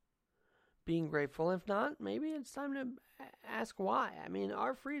being grateful. If not, maybe it's time to ask why. I mean,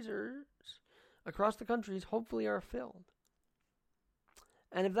 our freezers across the countries hopefully are filled.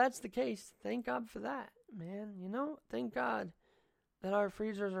 And if that's the case, thank God for that, man. You know, thank God that our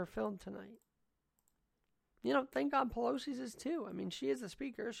freezers are filled tonight. You know, thank God Pelosi's is too. I mean, she is the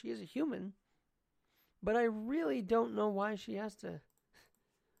speaker. She is a human. But I really don't know why she has to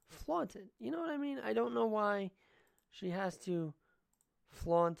flaunt it. You know what I mean? I don't know why she has to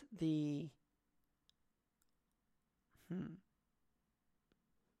flaunt the...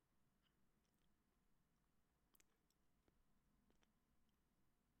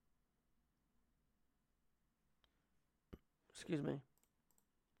 Excuse me.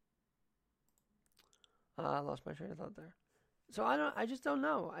 I lost my train of thought there. So I just don't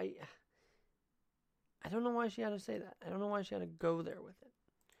know. I don't know why she had to say that. I don't know why she had to go there with it.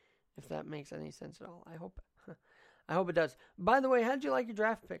 If that makes any sense at all. I hope it does. By the way, how did you like your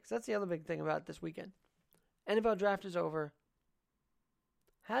draft picks? That's the other big thing about this weekend. NFL draft is over.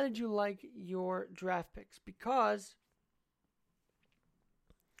 How did you like your draft picks? Because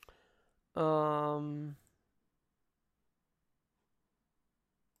all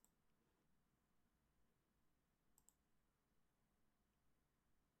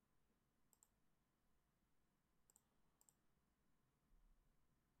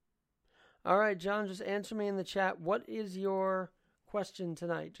right, John, just answer me in the chat. What is your question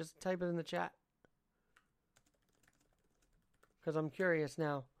tonight? Just type it in the chat. Because I'm curious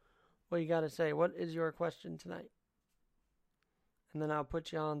now what you got to say. What is your question tonight? And then I'll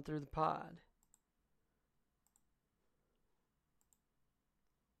put you on through the pod.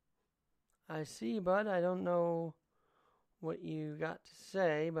 I see, bud. I don't know what you got to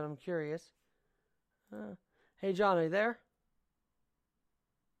say, but I'm curious. Hey, John, are you there?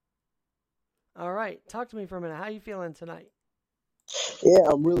 All right. Talk to me for a minute. How you feeling tonight?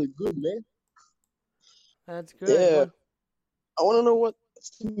 Yeah, I'm really good, man. That's good. Yeah. I want to know what's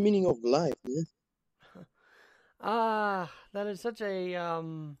the meaning of life, man. That is such a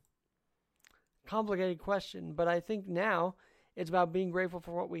complicated question, but I think now it's about being grateful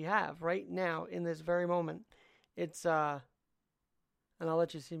for what we have right now in this very moment. It's and I'll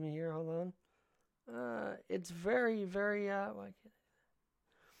let you see me here. Hold on. It's very, very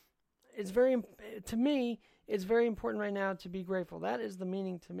to me, it's very important right now to be grateful. That is the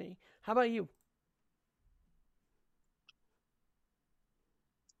meaning to me. How about you?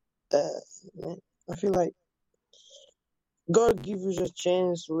 Man, I feel like God gives you a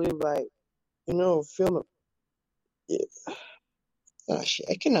chance to live, like, film. Oh, shit,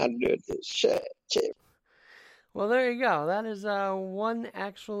 I cannot do this. Shit. Well, there you go. That is one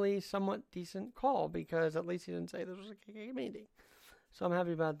actually somewhat decent call, because at least he didn't say this was a KKK meeting. So I'm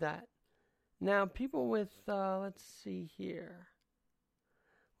happy about that. Now, people with, let's see here.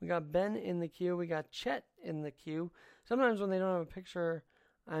 We got Ben in the queue. We got Chet in the queue. Sometimes when they don't have a picture,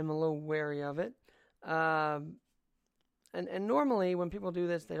 I'm a little wary of it. And normally when people do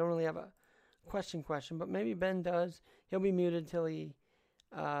this, they don't really have a question, but maybe Ben does. He'll be muted till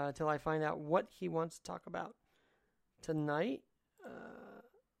I find out what he wants to talk about tonight.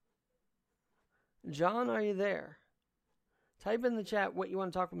 John, are you there? Type in the chat what you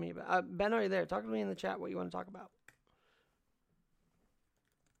want to talk with me about. Ben, are you there? Talk to me in the chat what you want to talk about.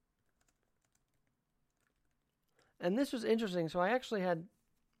 And this was interesting. So I actually had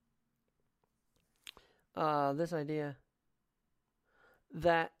this idea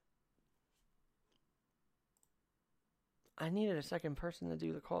that I needed a second person to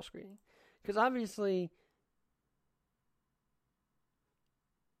do the call screening. Because obviously,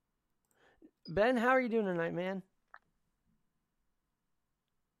 Ben, how are you doing tonight, man?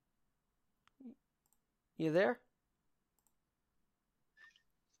 You there?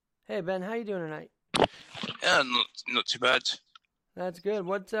 Hey, Ben, how you doing tonight? Yeah, not too bad. That's good.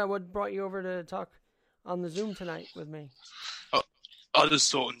 What brought you over to talk on the Zoom tonight with me? I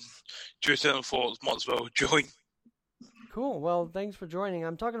just thought, might as well join. Cool. Well, thanks for joining.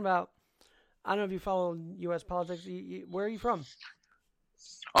 I'm talking about, I don't know if you follow U.S. politics. Where are you from?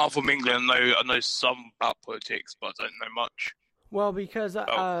 I'm from England. I know some about politics, but I don't know much. Well, because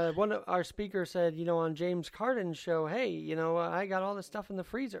one of our speakers said, on James Carden's show, hey, I got all this stuff in the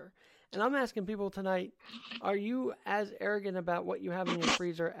freezer. And I'm asking people tonight, are you as arrogant about what you have in your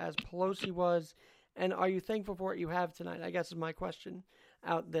freezer as Pelosi was? And are you thankful for what you have tonight? I guess is my question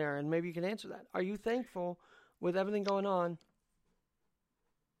out there. And maybe you can answer that. Are you thankful with everything going on?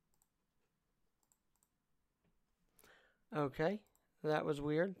 Okay. That was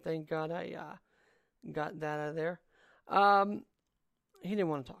weird. Thank God I got that out of there. He didn't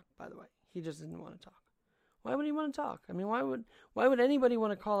want to talk, by the way. He just didn't want to talk. Why would he want to talk? I mean, why would anybody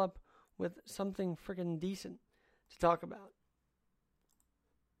want to call up with something freaking decent to talk about?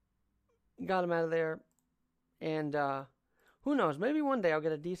 Got him out of there. And who knows? Maybe one day I'll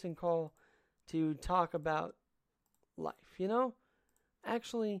get a decent call to talk about life.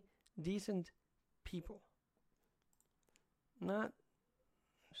 Actually decent people. Not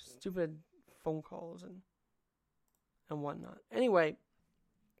stupid phone calls and whatnot. Anyway,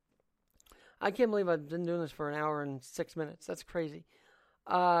 I can't believe I've been doing this for an hour and 6 minutes. That's crazy.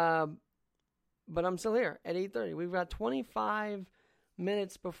 But I'm still here at 8:30. We've got 25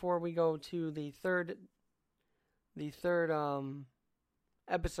 minutes before we go to the third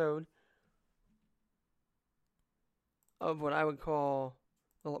episode of what I would call,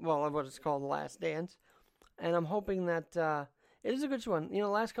 of what is called The Last Dance. And I'm hoping that it is a good one. The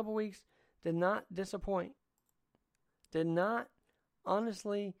last couple weeks did not disappoint. Did not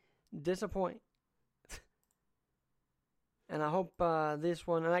honestly disappoint. And I hope this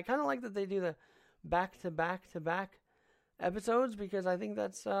one, and I kind of like that they do the back-to-back-to-back episodes, because I think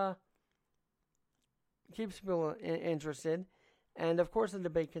that's keeps people interested. And of course the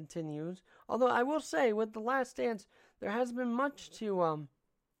debate continues. Although I will say, with The Last Dance, there hasn't been much to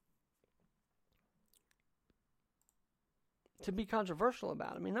be controversial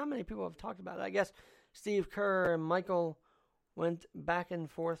about. I mean, not many people have talked about it. I guess Steve Kerr and Michael went back and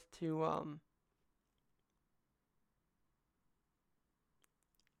forth to on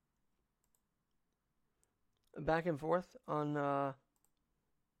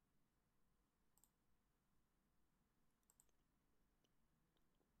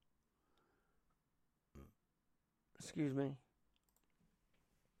excuse me.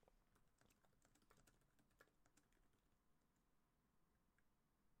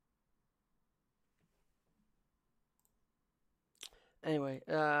 Anyway,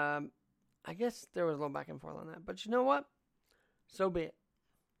 I guess there was a little back and forth on that. But you know what? So be it.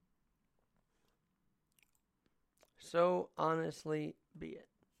 So honestly be it.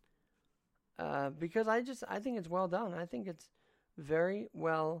 Because I think it's well done. I think it's very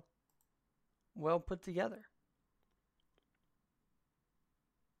well put together.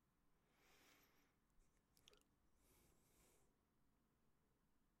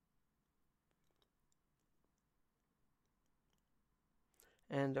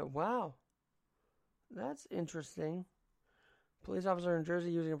 And wow, that's interesting. Police officer in Jersey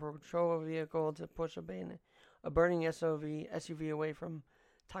using a patrol vehicle to push a burning SUV away from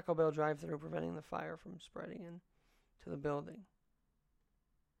Taco Bell drive-thru, preventing the fire from spreading into the building.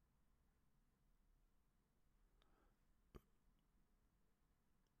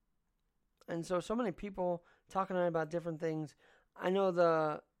 And so many people talking about different things. I know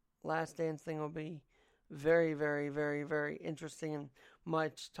the Last Dance thing will be very, very, very, very interesting and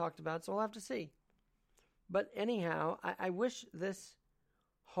much talked about, so we'll have to see. But anyhow, I wish this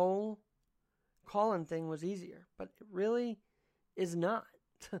whole call-in thing was easier, but it really is not.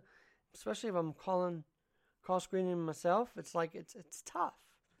 Especially if I'm call screening myself, it's like it's tough.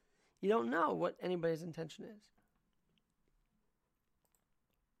 You don't know what anybody's intention is.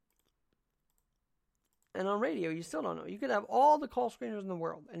 And on radio, you still don't know. You could have all the call screeners in the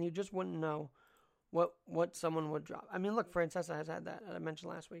world, and you just wouldn't know what someone would drop. I mean, look, Francesca has had that I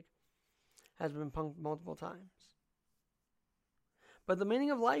mentioned last week. Has been punked multiple times. But the meaning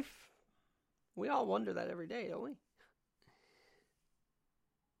of life, we all wonder that every day, don't we?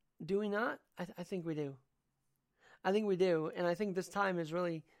 Do we not? I think we do. I think we do. And I think this time is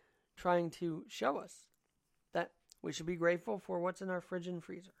really trying to show us that we should be grateful for what's in our fridge and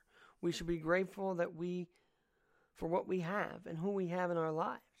freezer. We should be grateful for what we have and who we have in our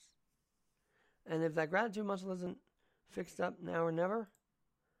lives. And if that gratitude muscle isn't fixed up now or never,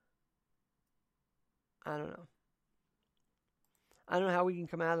 I don't know. I don't know how we can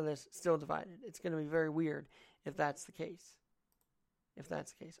come out of this still divided. It's going to be very weird if that's the case.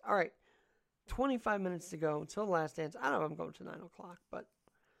 All right. 25 minutes to go until the Last Dance. I don't know if I'm going to 9 o'clock, but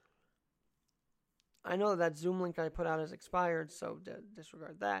I know that Zoom link I put out is expired, so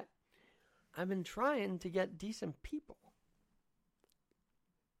disregard that. I've been trying to get decent people.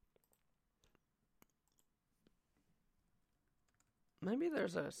 Maybe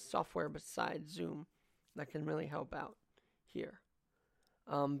there's a software besides Zoom that can really help out here.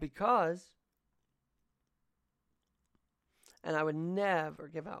 Because, and I would never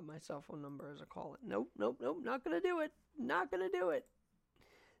give out my cell phone number as a call-in. Nope, not going to do it. Not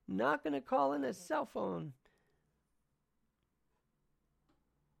going to call in a cell phone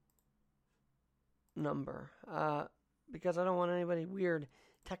number. Because I don't want anybody weird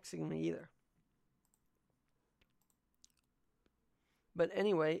texting me either. But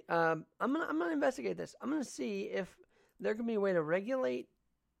anyway, I'm gonna investigate this. I'm gonna see if there can be a way to regulate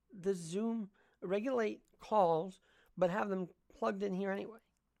the Zoom, regulate calls, but have them plugged in here anyway.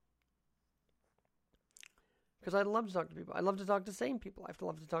 Because I'd love to talk to people. I'd love to talk to sane people. I'd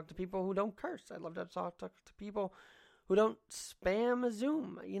love to talk to people who don't curse. I'd love to talk to people who don't spam a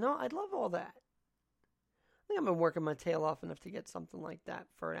Zoom. I'd love all that. I think I've been working my tail off enough to get something like that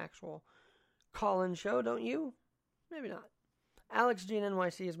for an actual call-in show, don't you? Maybe not. Alex G in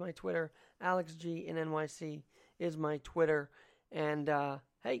NYC is my Twitter. Alex G in NYC is my Twitter. And,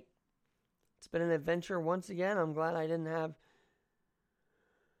 hey, it's been an adventure once again. I'm glad I didn't have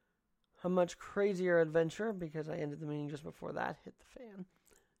a much crazier adventure because I ended the meeting just before that hit the fan.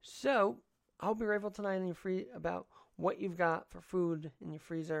 So, I hope you're grateful tonight and you're free about what you've got for food in your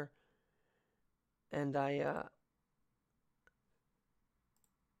freezer. And I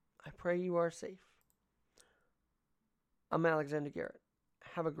pray you are safe. I'm Alexander Garrett.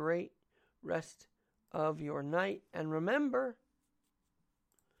 Have a great rest of your night. And remember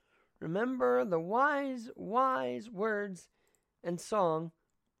the wise words and song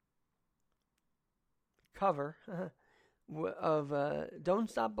cover of Don't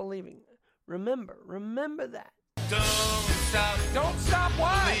Stop Believing. Remember that. Don't stop,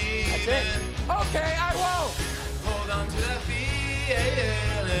 why? That's it. Okay, I won't. Hold on to the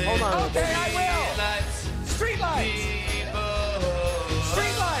feeling. Hold on. Okay, I will. Street lights.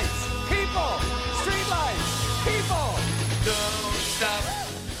 Street lights. People. Street lights. People. Don't stop.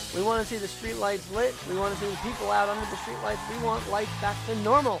 We want to see the street lights lit. We want to see the people out under the street lights. We want life back to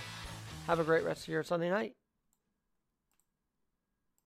normal. Have a great rest of your Sunday night.